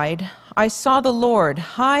Uzziah died, I saw the Lord,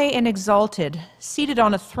 high and exalted, seated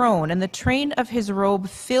on a throne, and the train of his robe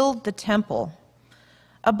filled the temple.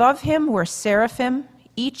 Above him were seraphim,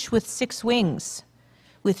 each with 6 wings.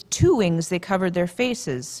 With 2 wings they covered their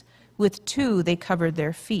faces, with 2 they covered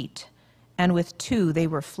their feet, and with 2 they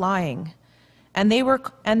were flying. And they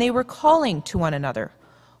were calling to one another,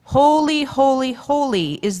 "Holy, holy,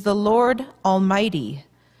 holy is the Lord Almighty.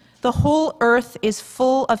 The whole earth is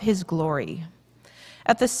full of his glory."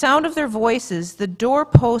 At the sound of their voices, the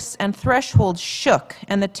doorposts and thresholds shook,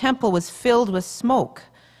 and the temple was filled with smoke.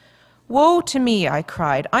 "Woe to me," I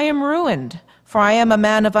cried, "I am ruined, for I am a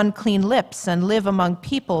man of unclean lips, and live among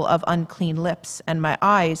people of unclean lips, and my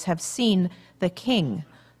eyes have seen the King,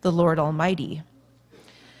 the Lord Almighty."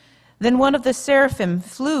 Then one of the seraphim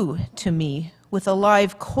flew to me with a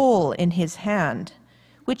live coal in his hand,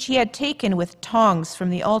 which he had taken with tongs from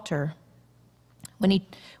the altar.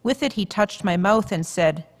 With it he touched my mouth and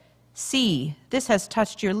said, "See, this has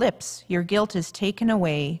touched your lips. Your guilt is taken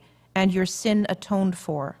away, and your sin atoned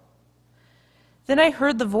for." Then I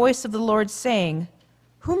heard the voice of the Lord saying,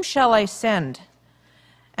 "Whom shall I send?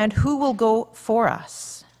 And who will go for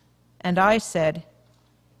us?" And I said,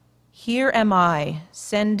 "Here am I,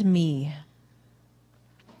 send me."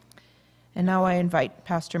 And now I invite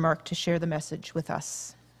Pastor Mark to share the message with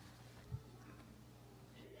us.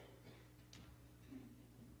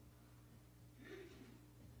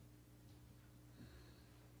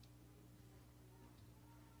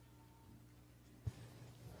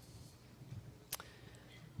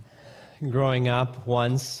 Growing up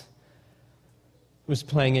once, was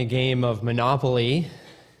playing a game of Monopoly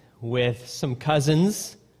with some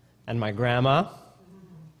cousins and my grandma,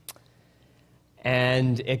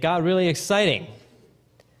 and it got really exciting.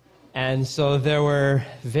 And so there were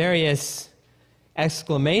various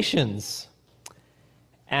exclamations,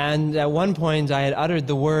 and at one point I had uttered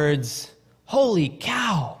the words, "Holy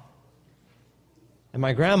cow!" And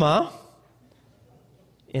my grandma,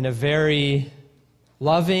 in a very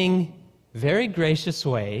loving, very gracious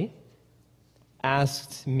way,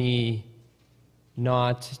 asked me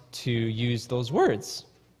not to use those words.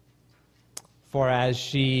 For as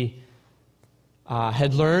she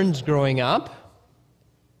had learned growing up,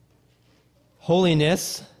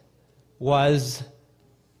 holiness was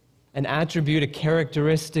an attribute, a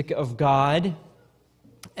characteristic of God,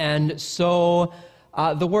 and so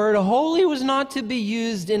the word holy was not to be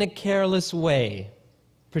used in a careless way,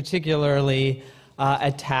 particularly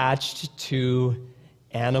attached to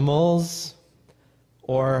animals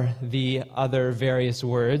or the other various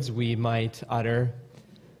words we might utter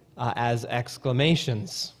as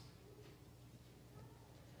exclamations.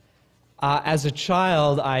 As a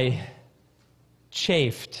child, I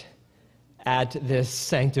chafed at this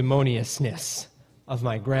sanctimoniousness of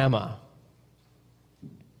my grandma.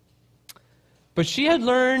 But she had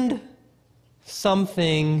learned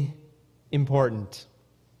something important,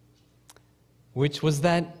 which was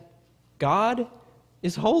that God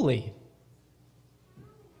is holy.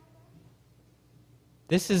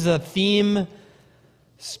 This is a theme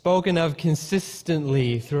spoken of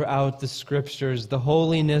consistently throughout the Scriptures. The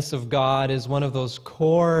holiness of God is one of those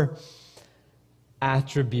core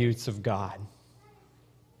attributes of God.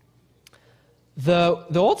 The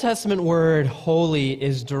Old Testament word holy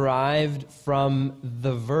is derived from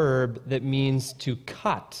the verb that means to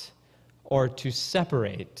cut or to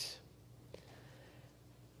separate.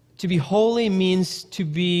 To be holy means to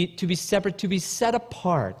be separate, to be set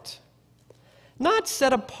apart. Not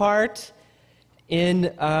set apart in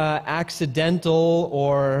an accidental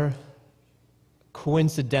or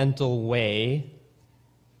coincidental way,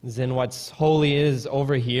 as in what's holy is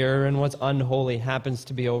over here and what's unholy happens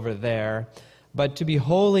to be over there. But to be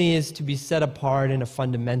holy is to be set apart in a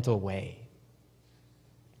fundamental way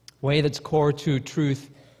that's core to truth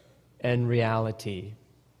and reality.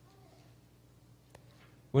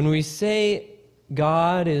 When we say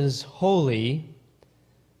God is holy,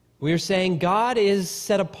 we are saying God is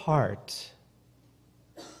set apart.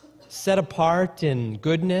 Set apart in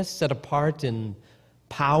goodness, set apart in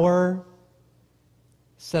power,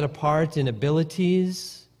 set apart in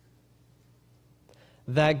abilities.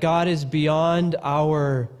 That God is beyond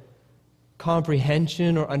our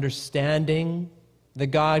comprehension or understanding. That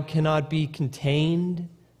God cannot be contained.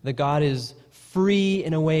 That God is free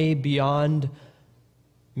in a way beyond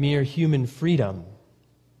mere human freedom.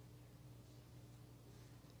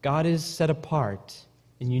 God is set apart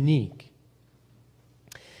and unique.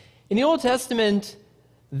 In the Old Testament,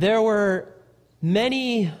 there were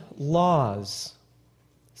many laws,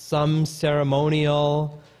 some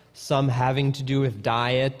ceremonial, some having to do with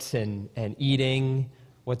diet and eating,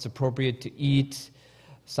 what's appropriate to eat.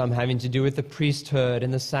 some having to do with the priesthood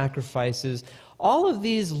and the sacrifices. All of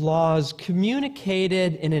these laws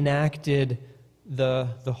communicated and enacted the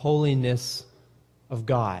holiness of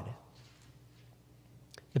God.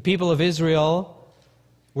 The people of Israel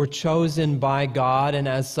were chosen by God, and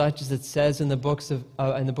as such, as it says in the book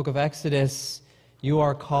of Exodus, you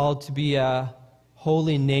are called to be a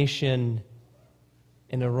holy nation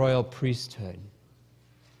and a royal priesthood.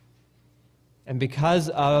 And because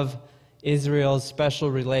of Israel's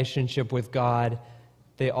special relationship with God,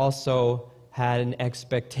 they also had an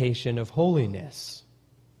expectation of holiness.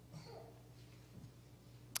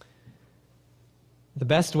 The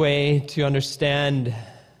best way to understand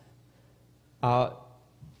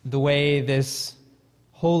the way this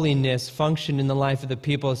holiness functioned in the life of the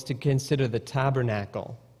people is to consider the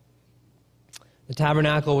tabernacle. The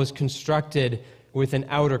tabernacle was constructed with an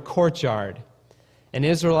outer courtyard, and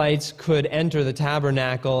Israelites could enter the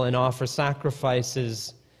tabernacle and offer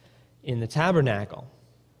sacrifices in the tabernacle,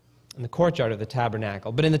 in the courtyard of the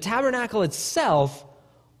tabernacle. But in the tabernacle itself,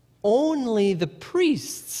 only the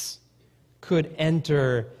priests could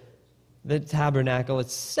enter the tabernacle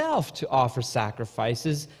itself to offer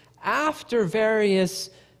sacrifices after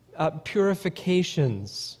various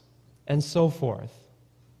purifications and so forth.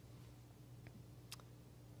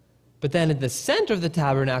 But then at the center of the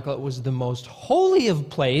tabernacle, it was the most holy of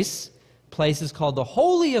places called the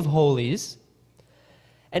Holy of Holies,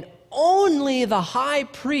 and only the high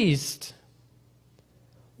priest,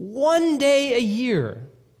 one day a year,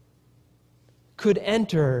 could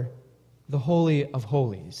enter the Holy of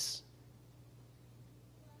Holies.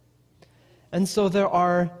 And so there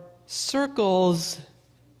are circles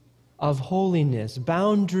of holiness,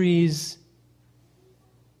 boundaries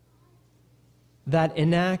that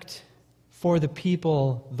enact for the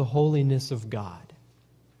people the holiness of God.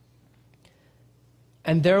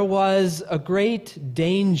 And there was a great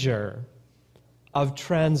danger of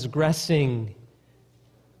transgressing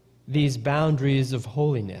these boundaries of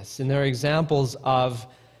holiness. And there are examples of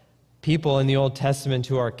people in the Old Testament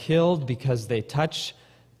who are killed because they touch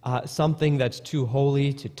something that's too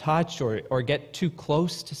holy to touch, or get too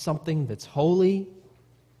close to something that's holy.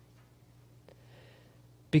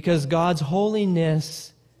 Because God's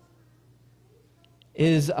holiness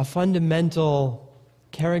is a fundamental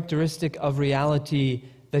characteristic of reality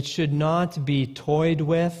that should not be toyed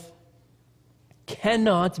with,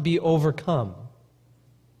 cannot be overcome.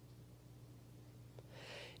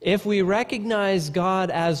 If we recognize God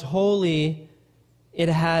as holy, it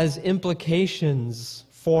has implications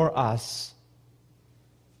for us.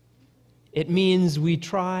 It means we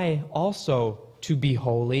try also to be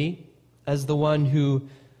holy, as the one who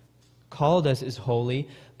called us is holy,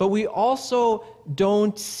 but we also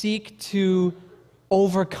don't seek to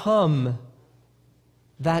overcome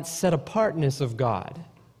that set-apartness of God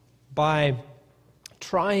by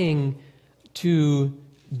trying to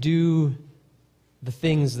do the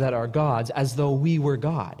things that are God's as though we were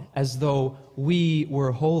God, as though we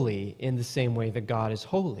were holy in the same way that God is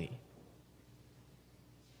holy.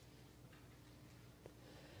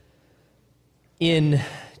 In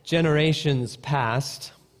generations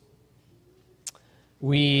past,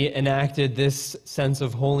 we enacted this sense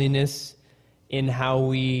of holiness in how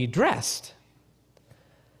we dressed.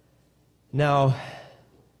 Now,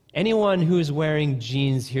 anyone who is wearing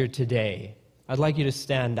jeans here today, I'd like you to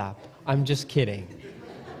stand up. I'm just kidding.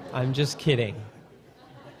 I'm just kidding.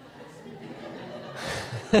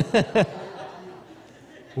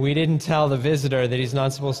 We didn't tell the visitor that he's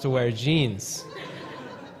not supposed to wear jeans.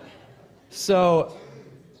 So,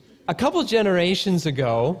 a couple generations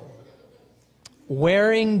ago,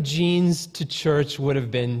 wearing jeans to church would have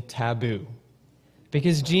been taboo,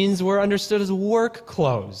 because jeans were understood as work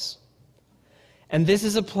clothes. And this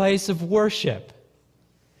is a place of worship.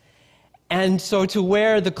 And so to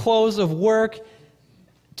wear the clothes of work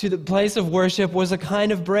to the place of worship was a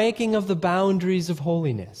kind of breaking of the boundaries of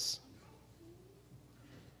holiness.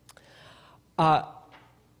 I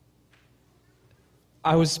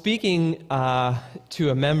was speaking to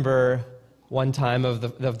a member one time of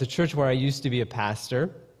the church where I used to be a pastor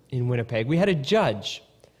in Winnipeg. We had a judge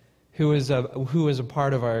who was a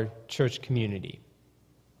part of our church community.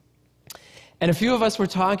 And a few of us were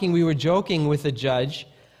talking, we were joking with the judge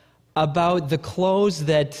about the clothes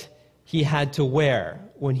that he had to wear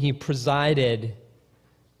when he presided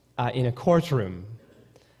in a courtroom.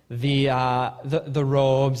 The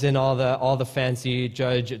robes and all the fancy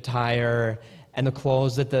judge attire, and the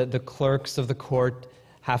clothes that the clerks of the court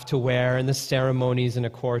have to wear, and the ceremonies in a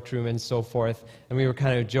courtroom and so forth. And we were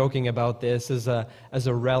kind of joking about this as a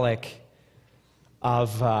relic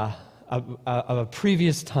of a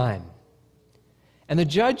previous time. And the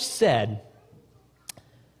judge said,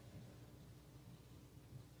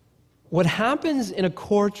 what happens in a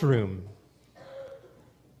courtroom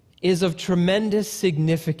is of tremendous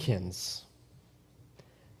significance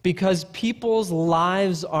because people's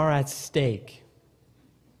lives are at stake.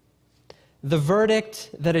 The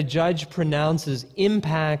verdict that a judge pronounces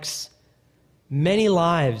impacts many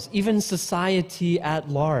lives, even society at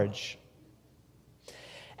large.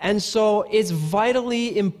 And so it's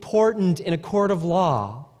vitally important in a court of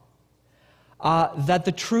law that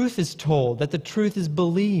the truth is told, that the truth is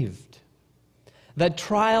believed, that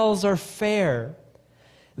trials are fair,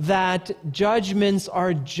 that judgments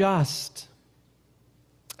are just.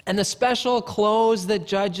 And the special clothes that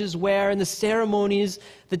judges wear and the ceremonies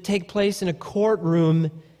that take place in a courtroom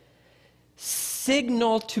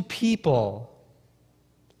signal to people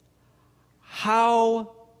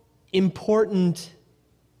how important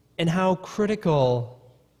and how critical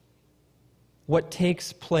what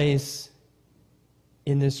takes place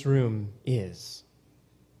in this room is.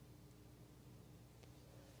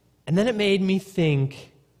 And then it made me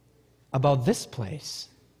think about this place.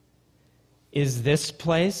 Is this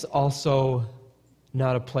place also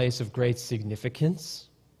not a place of great significance?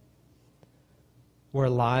 Where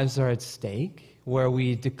lives are at stake? Where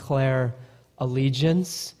we declare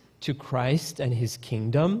allegiance to Christ and His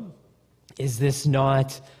kingdom? Is this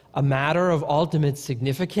not a matter of ultimate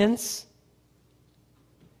significance?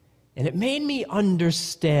 And it made me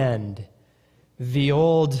understand the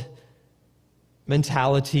old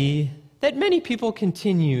mentality that many people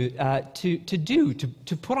continue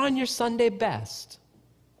to put on your Sunday best.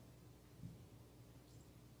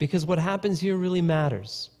 Because what happens here really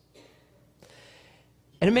matters.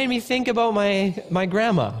 And it made me think about my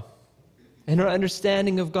grandma and her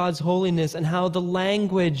understanding of God's holiness and how the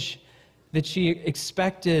language that she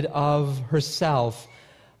expected of herself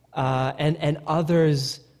and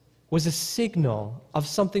others was a signal of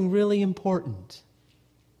something really important,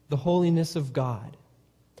 the holiness of God.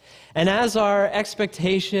 And as our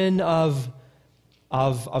expectation of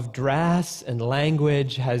dress and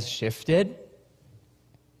language has shifted,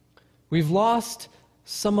 we've lost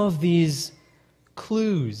some of these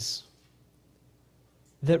clues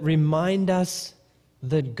that remind us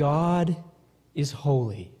that God is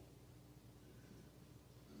holy.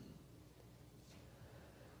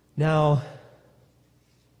 Now,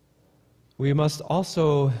 we must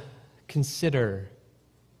also consider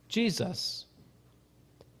Jesus.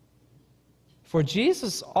 For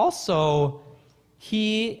Jesus also,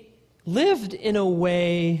 He lived in a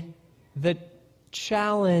way that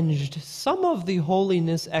challenged some of the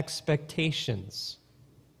holiness expectations.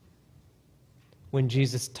 When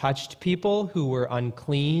Jesus touched people who were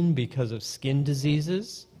unclean because of skin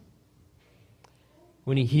diseases,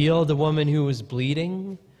 when He healed a woman who was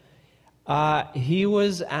bleeding, He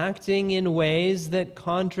was acting in ways that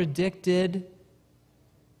contradicted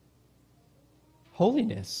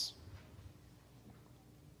holiness.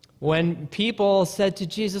 When people said to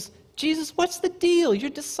Jesus, "Jesus, what's the deal?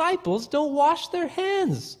 Your disciples don't wash their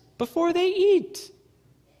hands before they eat."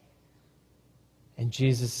 And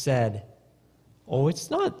Jesus said, "Oh,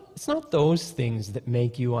 it's not those things that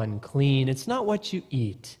make you unclean. It's not what you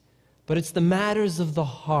eat, but it's the matters of the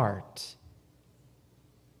heart.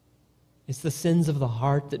 It's the sins of the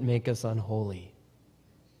heart that make us unholy."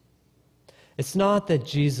 It's not that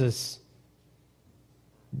Jesus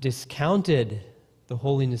discounted the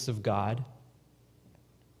holiness of God.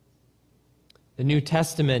 The New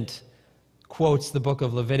Testament quotes the book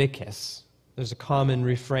of Leviticus. There's a common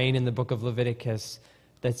refrain in the book of Leviticus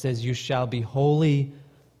that says, "You shall be holy,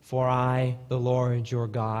 for I, the Lord your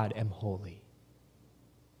God, am holy."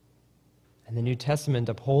 And the New Testament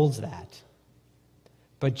upholds that.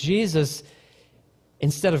 But Jesus,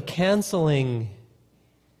 instead of canceling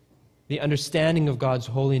the understanding of God's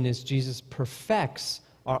holiness, Jesus perfects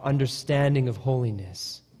our understanding of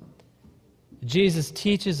holiness. Jesus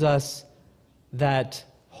teaches us that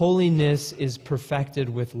holiness is perfected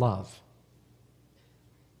with love.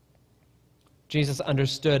 Jesus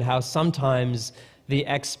understood how sometimes the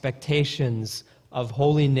expectations of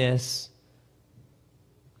holiness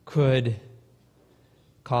could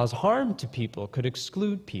cause harm to people, could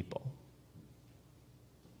exclude people.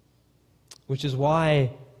 Which is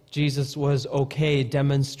why Jesus was okay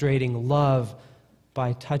demonstrating love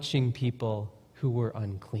by touching people who were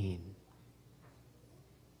unclean.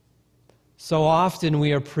 So often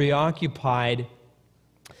we are preoccupied,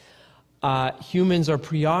 humans are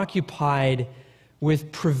preoccupied with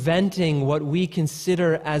preventing what we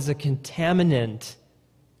consider as a contaminant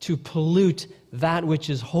to pollute that which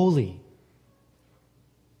is holy.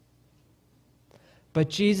 But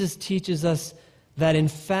Jesus teaches us that in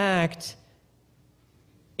fact,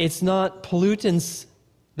 it's not pollutants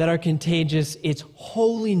that are contagious, it's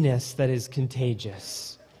holiness that is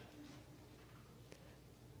contagious.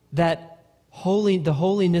 That the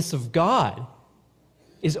holiness of God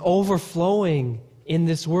is overflowing in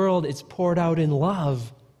this world. It's poured out in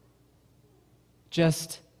love.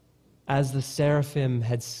 Just as the seraphim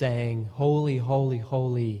had sang, "Holy, holy,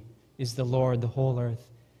 holy is the Lord, the whole earth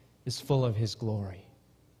is full of his glory."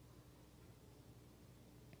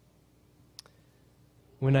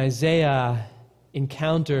 When Isaiah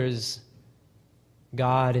encounters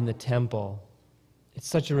God in the temple, it's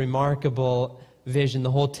such a remarkable vision.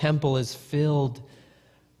 The whole temple is filled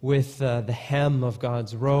with the hem of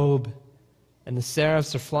God's robe, and the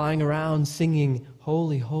seraphs are flying around singing,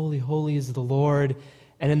 "Holy, holy, holy is the Lord."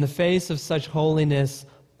 And in the face of such holiness,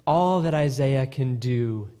 all that Isaiah can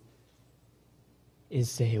do is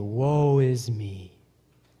say, "Woe is me.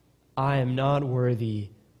 I am not worthy.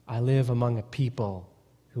 I live among a people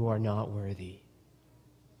who are not worthy."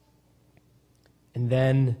 And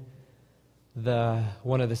then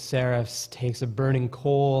one of the seraphs takes a burning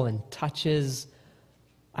coal and touches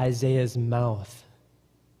Isaiah's mouth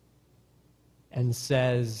and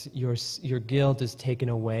says, your guilt is taken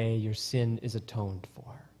away, your sin is atoned for.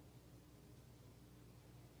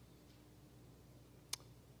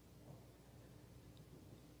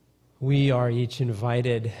 We are each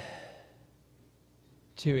invited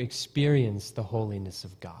to experience the holiness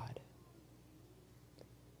of God.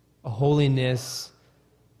 A holiness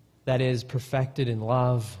that is perfected in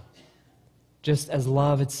love, just as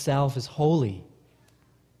love itself is holy.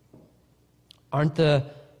 Aren't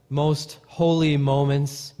the most holy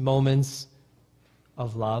moments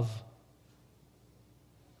of love?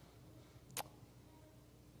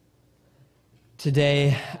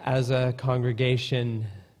 Today, as a congregation,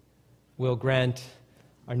 we'll grant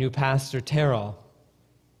our new pastor, Terrell,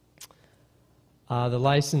 the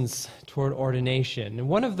license toward ordination. And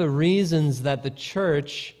one of the reasons that the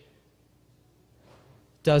church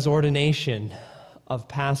does ordination of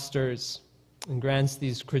pastors and grants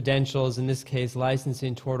these credentials, in this case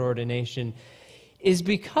licensing toward ordination, is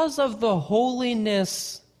because of the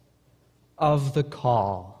holiness of the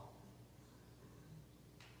call.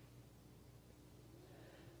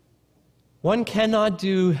 One cannot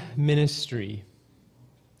do ministry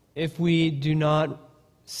if we do not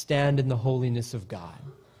stand in the holiness of God.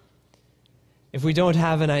 If we don't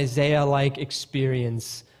have an Isaiah-like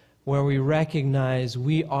experience where we recognize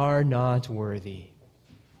we are not worthy.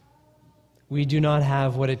 We do not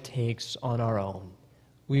have what it takes on our own.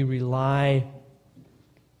 We rely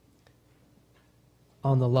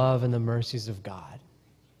on the love and the mercies of God.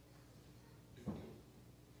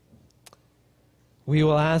 We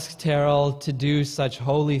will ask Terrell to do such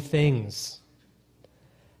holy things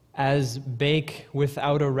as bake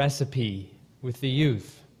without a recipe with the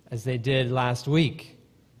youth, as they did last week.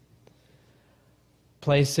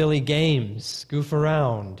 Play silly games, goof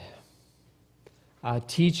around,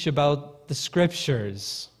 teach about the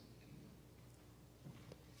scriptures,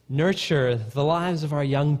 nurture the lives of our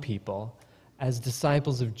young people as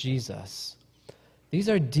disciples of Jesus. These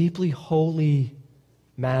are deeply holy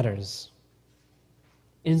matters,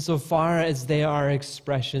 insofar as they are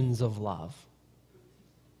expressions of love.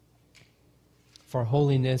 For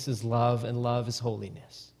holiness is love, and love is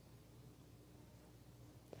holiness.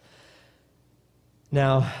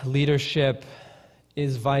 Now, leadership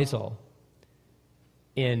is vital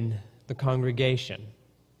in the congregation.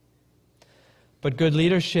 But good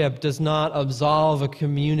leadership does not absolve a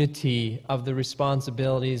community of the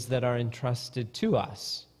responsibilities that are entrusted to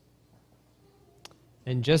us.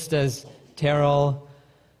 And just as Terrell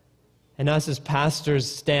and us as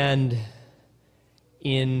pastors stand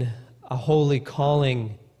in a holy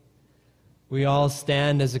calling, we all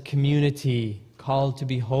stand as a community called to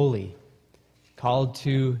be holy, called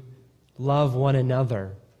to love one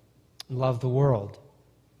another, love the world,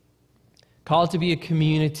 called to be a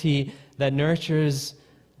community that nurtures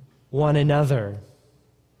one another,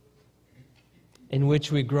 in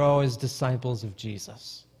which we grow as disciples of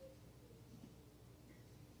Jesus.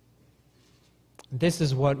 This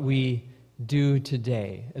is what we do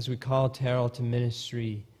today as we call Terrell to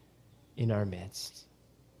ministry in our midst.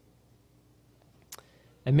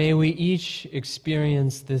 And may we each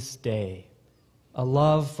experience this day a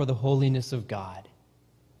love for the holiness of God,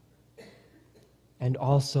 and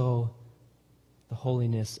also the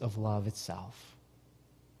holiness of love itself.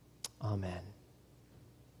 Amen.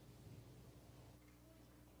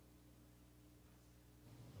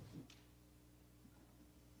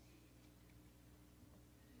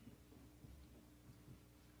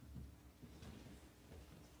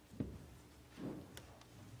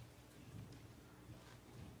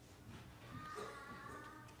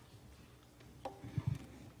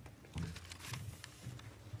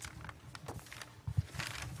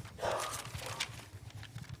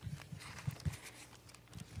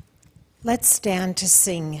 Let's stand to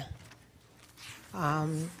sing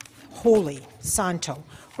Holy, Santo.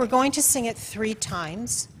 We're going to sing it 3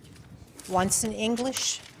 times, once in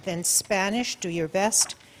English, then Spanish, do your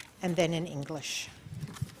best, and then in English.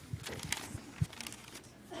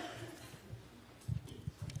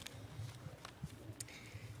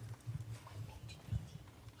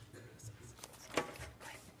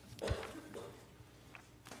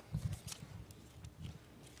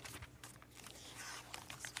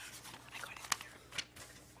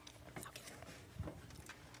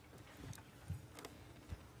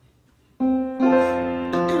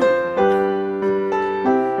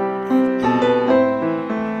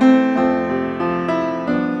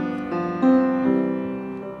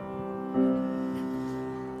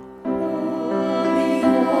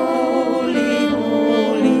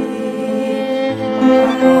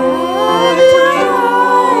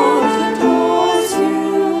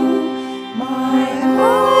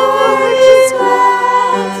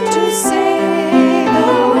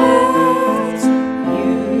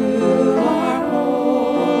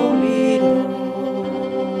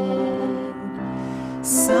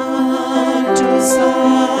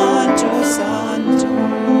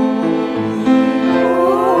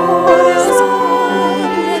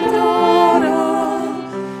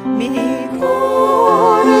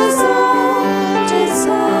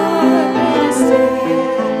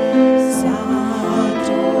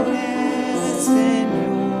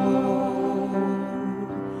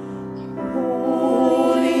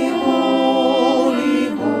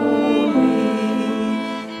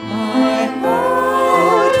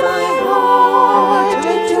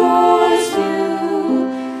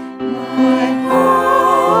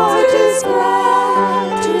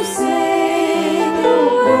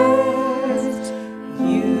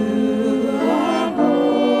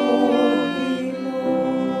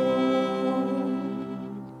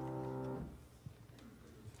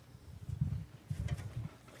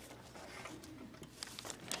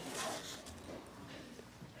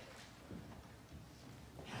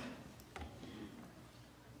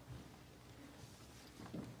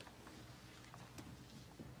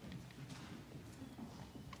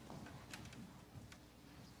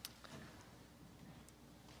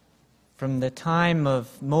 From the time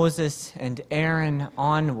of Moses and Aaron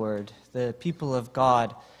onward, the people of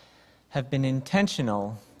God have been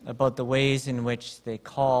intentional about the ways in which they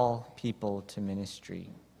call people to ministry.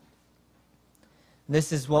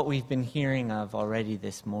 This is what we've been hearing of already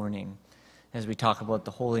this morning as we talk about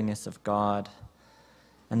the holiness of God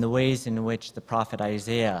and the ways in which the prophet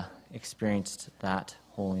Isaiah experienced that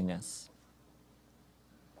holiness.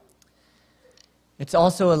 It's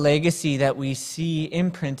also a legacy that we see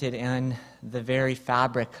imprinted in the very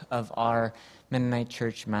fabric of our Mennonite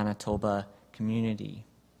Church Manitoba community.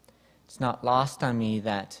 It's not lost on me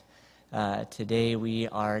that today we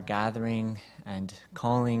are gathering and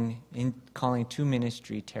calling to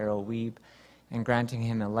ministry Terrell Weeb and granting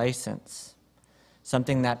him a license,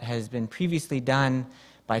 something that has been previously done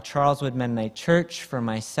by Charleswood Mennonite Church for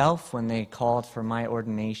myself when they called for my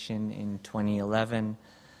ordination in 2011,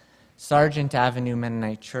 Sargent Avenue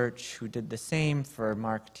Mennonite Church, who did the same for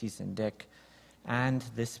Mark Thiessen Dick, and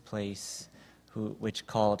this place, which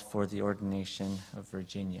called for the ordination of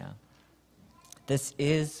Virginia. This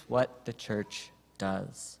is what the church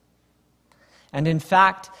does. And in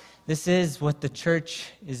fact, this is what the church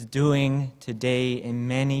is doing today in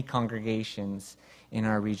many congregations in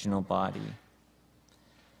our regional body,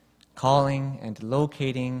 calling and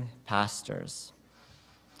locating pastors.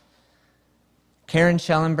 Karen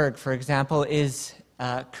Schellenberg, for example, is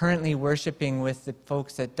currently worshiping with the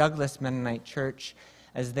folks at Douglas Mennonite Church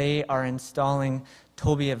as they are installing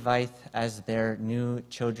Tobia Veith as their new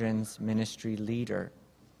children's ministry leader.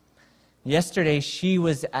 Yesterday, she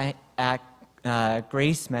was at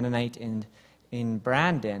Grace Mennonite in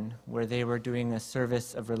Brandon, where they were doing a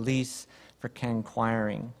service of release for Ken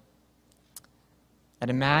Quiring. At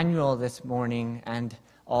Emmanuel this morning and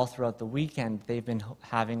all throughout the weekend, they've been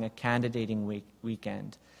having a candidating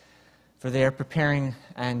weekend, for they are preparing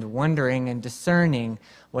and wondering and discerning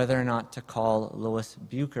whether or not to call Lois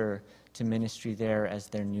Bucher to ministry there as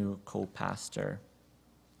their new co-pastor.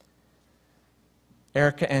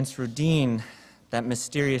 Erica Ensrudin, that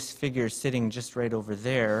mysterious figure sitting just right over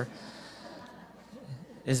there,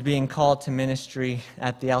 is being called to ministry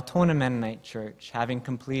at the Altona Mennonite Church, having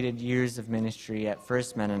completed years of ministry at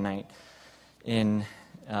First Mennonite in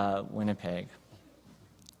Winnipeg.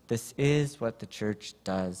 This is what the church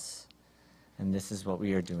does, and this is what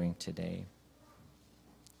we are doing today.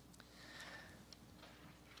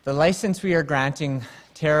 The license we are granting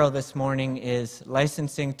Taro this morning is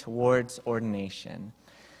licensing towards ordination.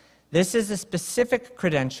 This is a specific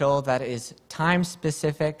credential that is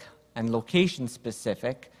time-specific and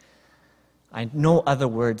location-specific. I know other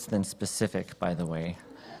words than specific, by the way.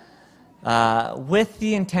 With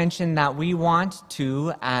the intention that we want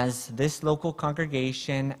to, as this local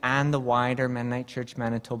congregation and the wider Mennonite Church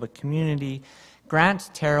Manitoba community, grant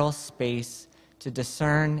Terrell space to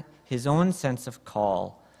discern his own sense of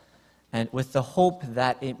call, and with the hope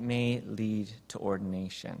that it may lead to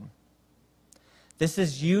ordination. This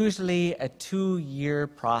is usually a 2-year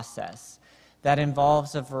process that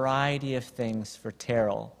involves a variety of things for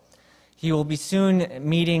Terrell. He will be soon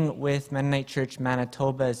meeting with Mennonite Church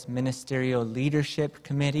Manitoba's Ministerial Leadership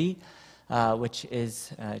Committee, which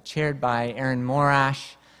is chaired by Aaron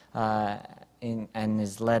Morash and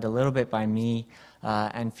is led a little bit by me,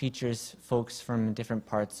 and features folks from different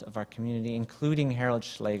parts of our community, including Harold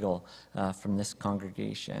Schlegel from this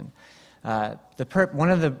congregation.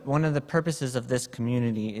 One of the purposes of this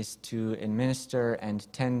community is to administer and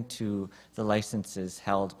tend to the licenses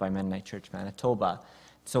held by Mennonite Church Manitoba.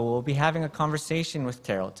 So we'll be having a conversation with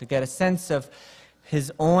Terrell to get a sense of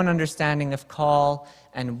his own understanding of call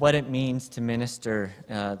and what it means to minister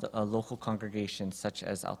a local congregation such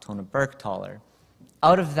as Altona Bergthaler.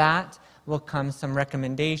 Out of that will come some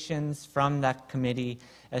recommendations from that committee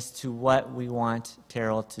as to what we want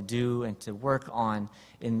Terrell to do and to work on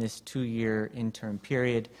in this 2-year interim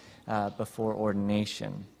period before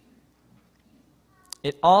ordination.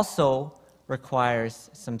 It also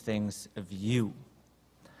requires some things of you.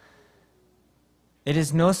 It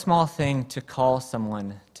is no small thing to call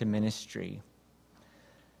someone to ministry,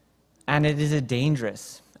 and it is a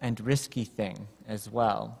dangerous and risky thing as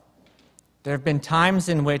well. There have been times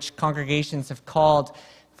in which congregations have called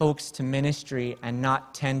folks to ministry and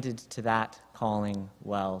not tended to that calling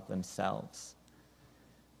well themselves.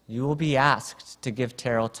 You will be asked to give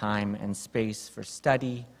Terrell time and space for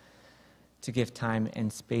study, to give time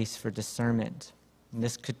and space for discernment. And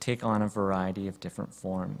this could take on a variety of different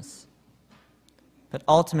forms. But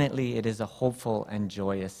ultimately, it is a hopeful and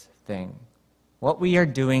joyous thing. What we are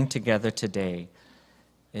doing together today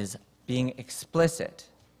is being explicit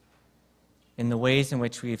in the ways in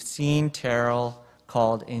which we have seen Terrell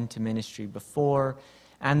called into ministry before,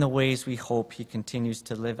 and the ways we hope he continues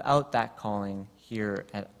to live out that calling here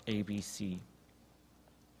at ABC.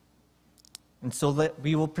 And so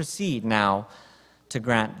we will proceed now to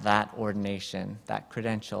grant that ordination, that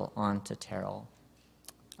credential onto Terrell.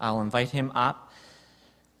 I'll invite him up.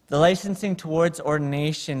 The licensing towards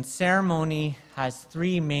ordination ceremony has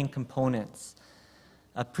 3 main components.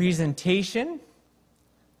 A presentation,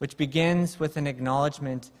 which begins with an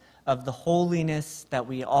acknowledgement of the holiness that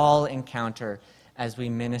we all encounter as we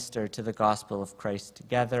minister to the gospel of Christ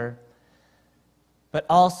together, but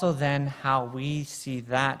also then how we see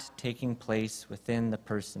that taking place within the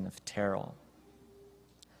person of Terrell.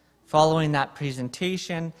 Following that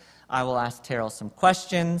presentation, I will ask Terrell some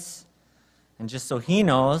questions. And just so he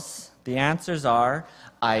knows, the answers are,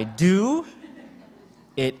 I do,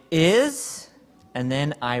 it is, and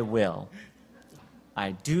then I will.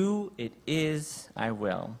 I do, it is, I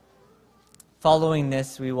will. Following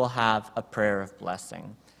this, we will have a prayer of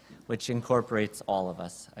blessing, which incorporates all of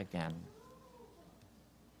us again.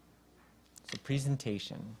 So,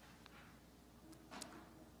 presentation.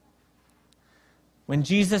 When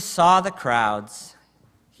Jesus saw the crowds,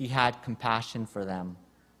 he had compassion for them,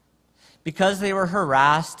 because they were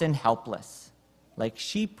harassed and helpless, like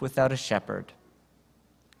sheep without a shepherd.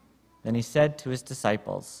 Then he said to his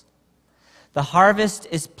disciples, "The harvest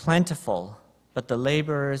is plentiful, but the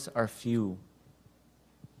laborers are few.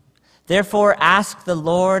 Therefore ask the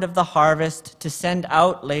Lord of the harvest to send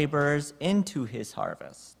out laborers into his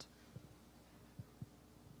harvest."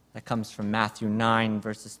 That comes from Matthew 9,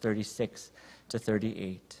 verses 36 to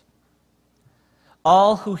 38.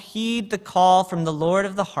 All who heed the call from the Lord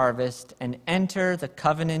of the harvest and enter the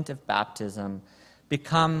covenant of baptism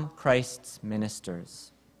become Christ's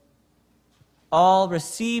ministers. All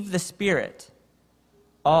receive the Spirit.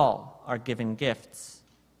 All are given gifts.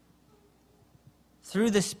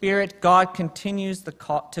 Through the Spirit, God continues to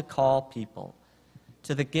call people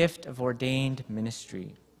to the gift of ordained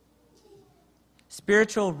ministry.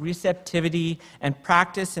 Spiritual receptivity and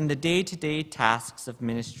practice in the day-to-day tasks of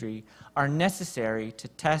ministry are necessary to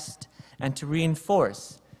test and to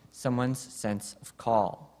reinforce someone's sense of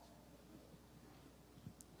call.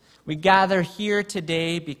 We gather here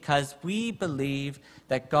today because we believe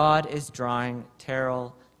that God is drawing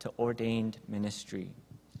Terrell to ordained ministry.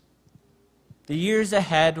 The years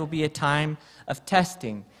ahead will be a time of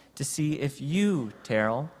testing to see if you,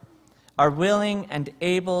 Terrell, are willing and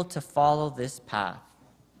able to follow this path,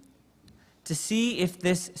 to see if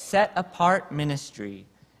this set-apart ministry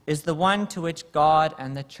is the one to which God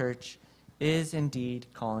and the church is indeed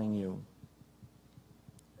calling you.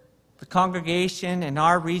 The congregation in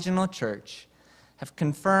our regional church have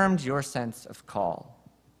confirmed your sense of call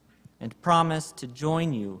and promised to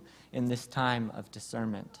join you in this time of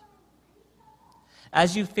discernment.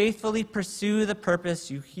 As you faithfully pursue the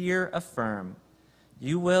purpose you here affirm,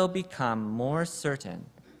 you will become more certain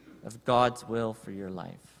of God's will for your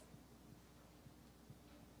life.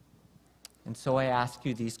 And so I ask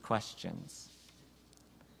you these questions.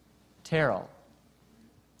 Terrell,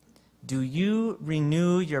 do you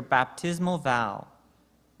renew your baptismal vow,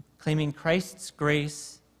 claiming Christ's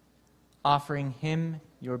grace, offering him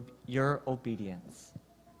your obedience?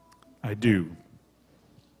 I do.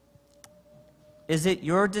 Is it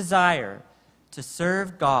your desire to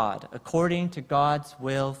serve God according to God's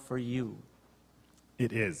will for you?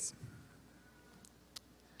 It is.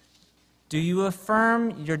 Do you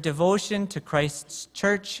affirm your devotion to Christ's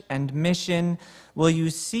church and mission? Will you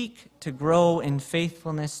seek to grow in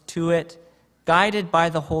faithfulness to it, guided by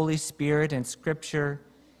the Holy Spirit and Scripture,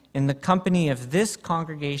 in the company of this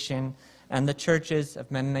congregation and the churches of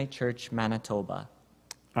Mennonite Church, Manitoba?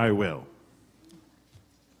 I will.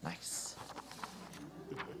 Nice.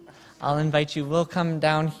 I'll invite you. We'll come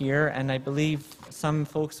down here, and I believe some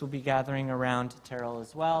folks will be gathering around Terrell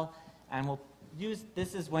as well, and we'll use,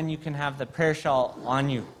 this is when you can have the prayer shawl on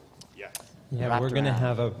you. Yes. Yeah, we're going to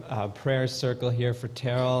have a prayer circle here for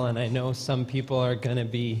Terrell, and I know some people are going to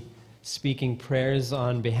be speaking prayers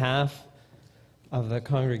on behalf of the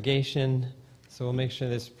congregation, so we'll make sure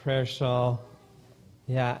this prayer shawl,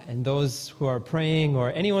 and those who are praying,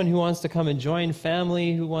 or anyone who wants to come and join,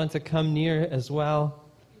 family who wants to come near as well,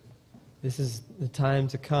 this is the time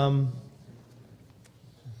to come.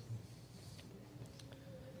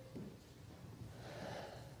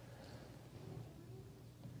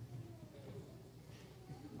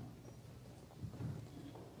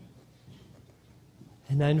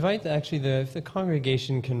 And I invite, actually, if the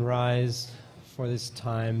congregation can rise for this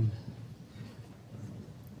time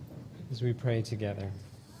as we pray together.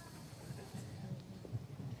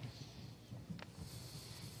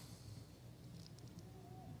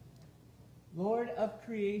 Lord of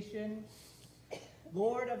creation,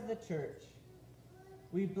 Lord of the church,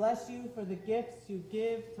 we bless you for the gifts you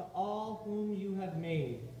give to all whom you have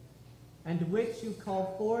made, and which you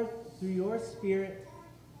call forth through your Spirit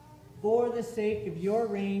for the sake of your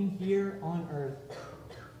reign here on earth.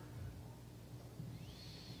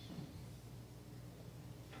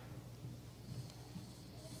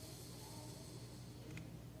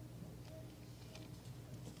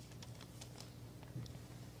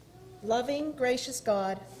 Loving, gracious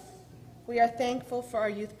God, we are thankful for our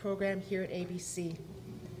youth program here at ABC.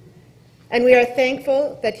 And we are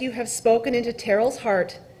thankful that you have spoken into Terrell's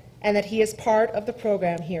heart and that he is part of the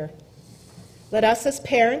program here. Let us as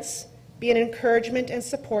parents be an encouragement and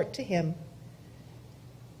support to him.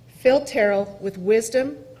 Fill Terrell with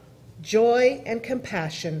wisdom, joy, and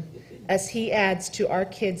compassion as he adds to our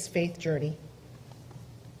kids' faith journey.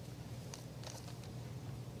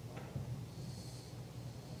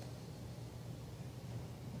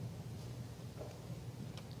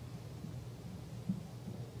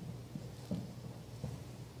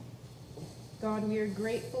 God, we are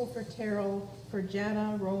grateful for Terrell, for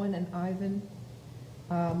Jana, Rowan, and Ivan.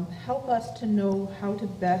 Help us to know how to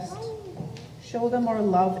best show them our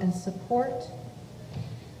love and support.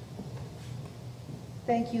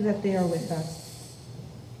 Thank you that they are with us.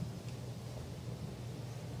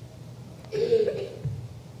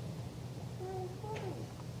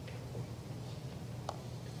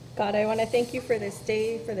 God, I want to thank you for this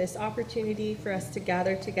day, for this opportunity for us to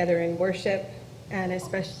gather together in worship, and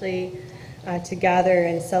especially to gather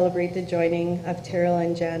and celebrate the joining of Terrell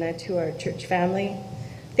and Jana to our church family.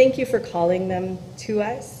 Thank you for calling them to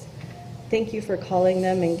us. Thank you for calling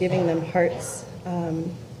them and giving them hearts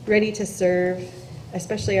ready to serve,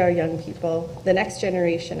 especially our young people, the next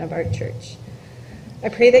generation of our church. I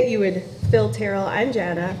pray that you would fill Terrell and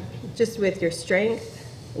Jana just with your strength,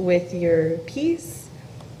 with your peace,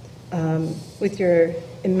 with your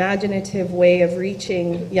imaginative way of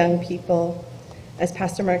reaching young people. As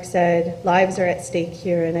Pastor Mark said, lives are at stake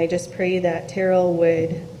here, and I just pray that Terrell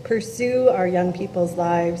would pursue our young people's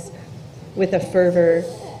lives with a fervor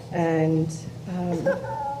and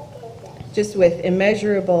just with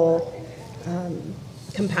immeasurable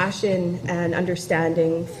compassion and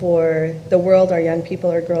understanding for the world our young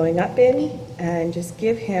people are growing up in, and just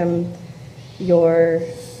give him your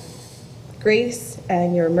grace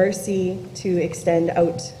and your mercy to extend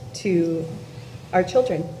out to our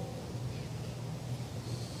children.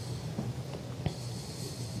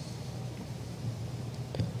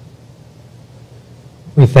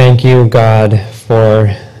 thank you, God,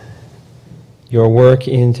 for your work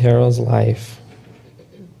in Terrell's life.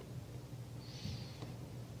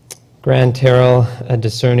 Grant Terrell a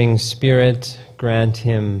discerning spirit. Grant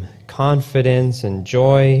him confidence and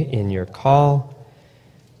joy in your call.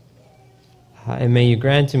 And may you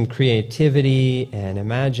grant him creativity and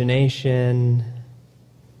imagination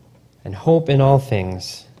and hope in all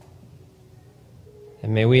things.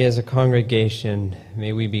 And may we as a congregation,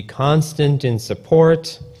 may we be constant in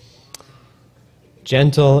support,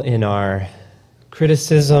 gentle in our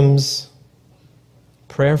criticisms,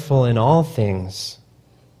 prayerful in all things.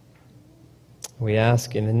 We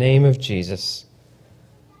ask in the name of Jesus,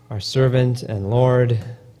 our servant and Lord,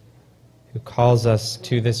 who calls us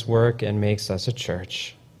to this work and makes us a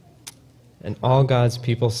church. And all God's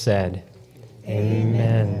people said,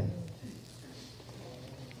 Amen.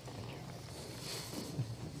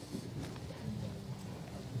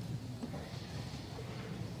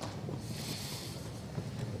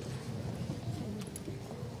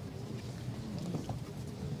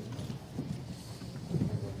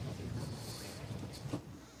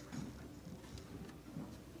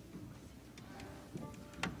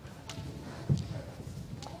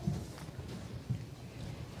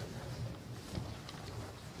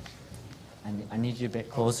 I need you a bit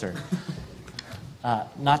closer.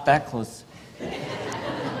 Not that close.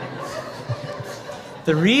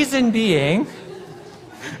 The reason being,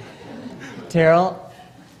 Terrell,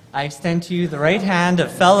 I extend to you the right hand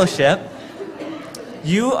of fellowship.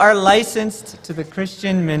 You are licensed to the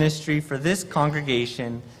Christian ministry for this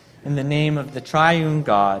congregation in the name of the triune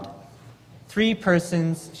God, 3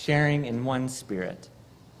 persons sharing in one spirit.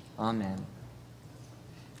 Amen.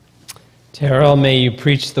 Terrell, may you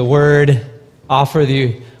preach the word, offer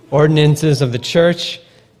the ordinances of the church,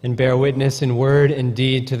 and bear witness in word and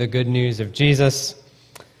deed to the good news of Jesus.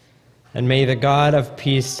 And may the God of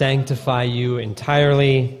peace sanctify you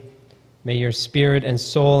entirely. May your spirit and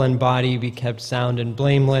soul and body be kept sound and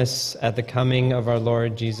blameless at the coming of our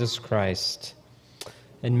Lord Jesus Christ.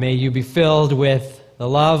 And may you be filled with the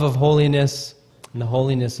love of holiness and the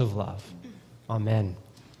holiness of love. Amen.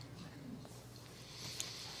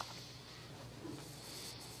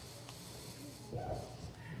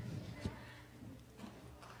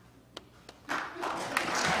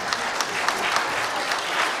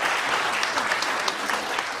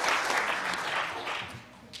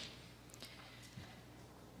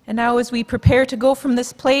 And now as we prepare to go from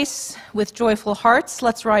this place with joyful hearts,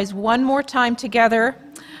 let's rise one more time together.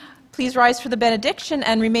 Please rise for the benediction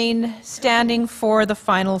and remain standing for the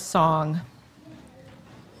final song.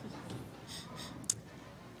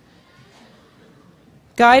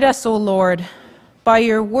 Guide us, O Lord, by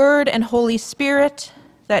your word and Holy Spirit,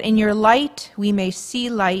 that in your light we may see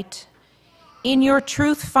light, in your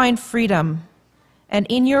truth find freedom, and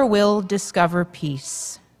in your will discover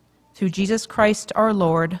peace. Through Jesus Christ our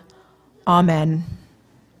Lord. Amen.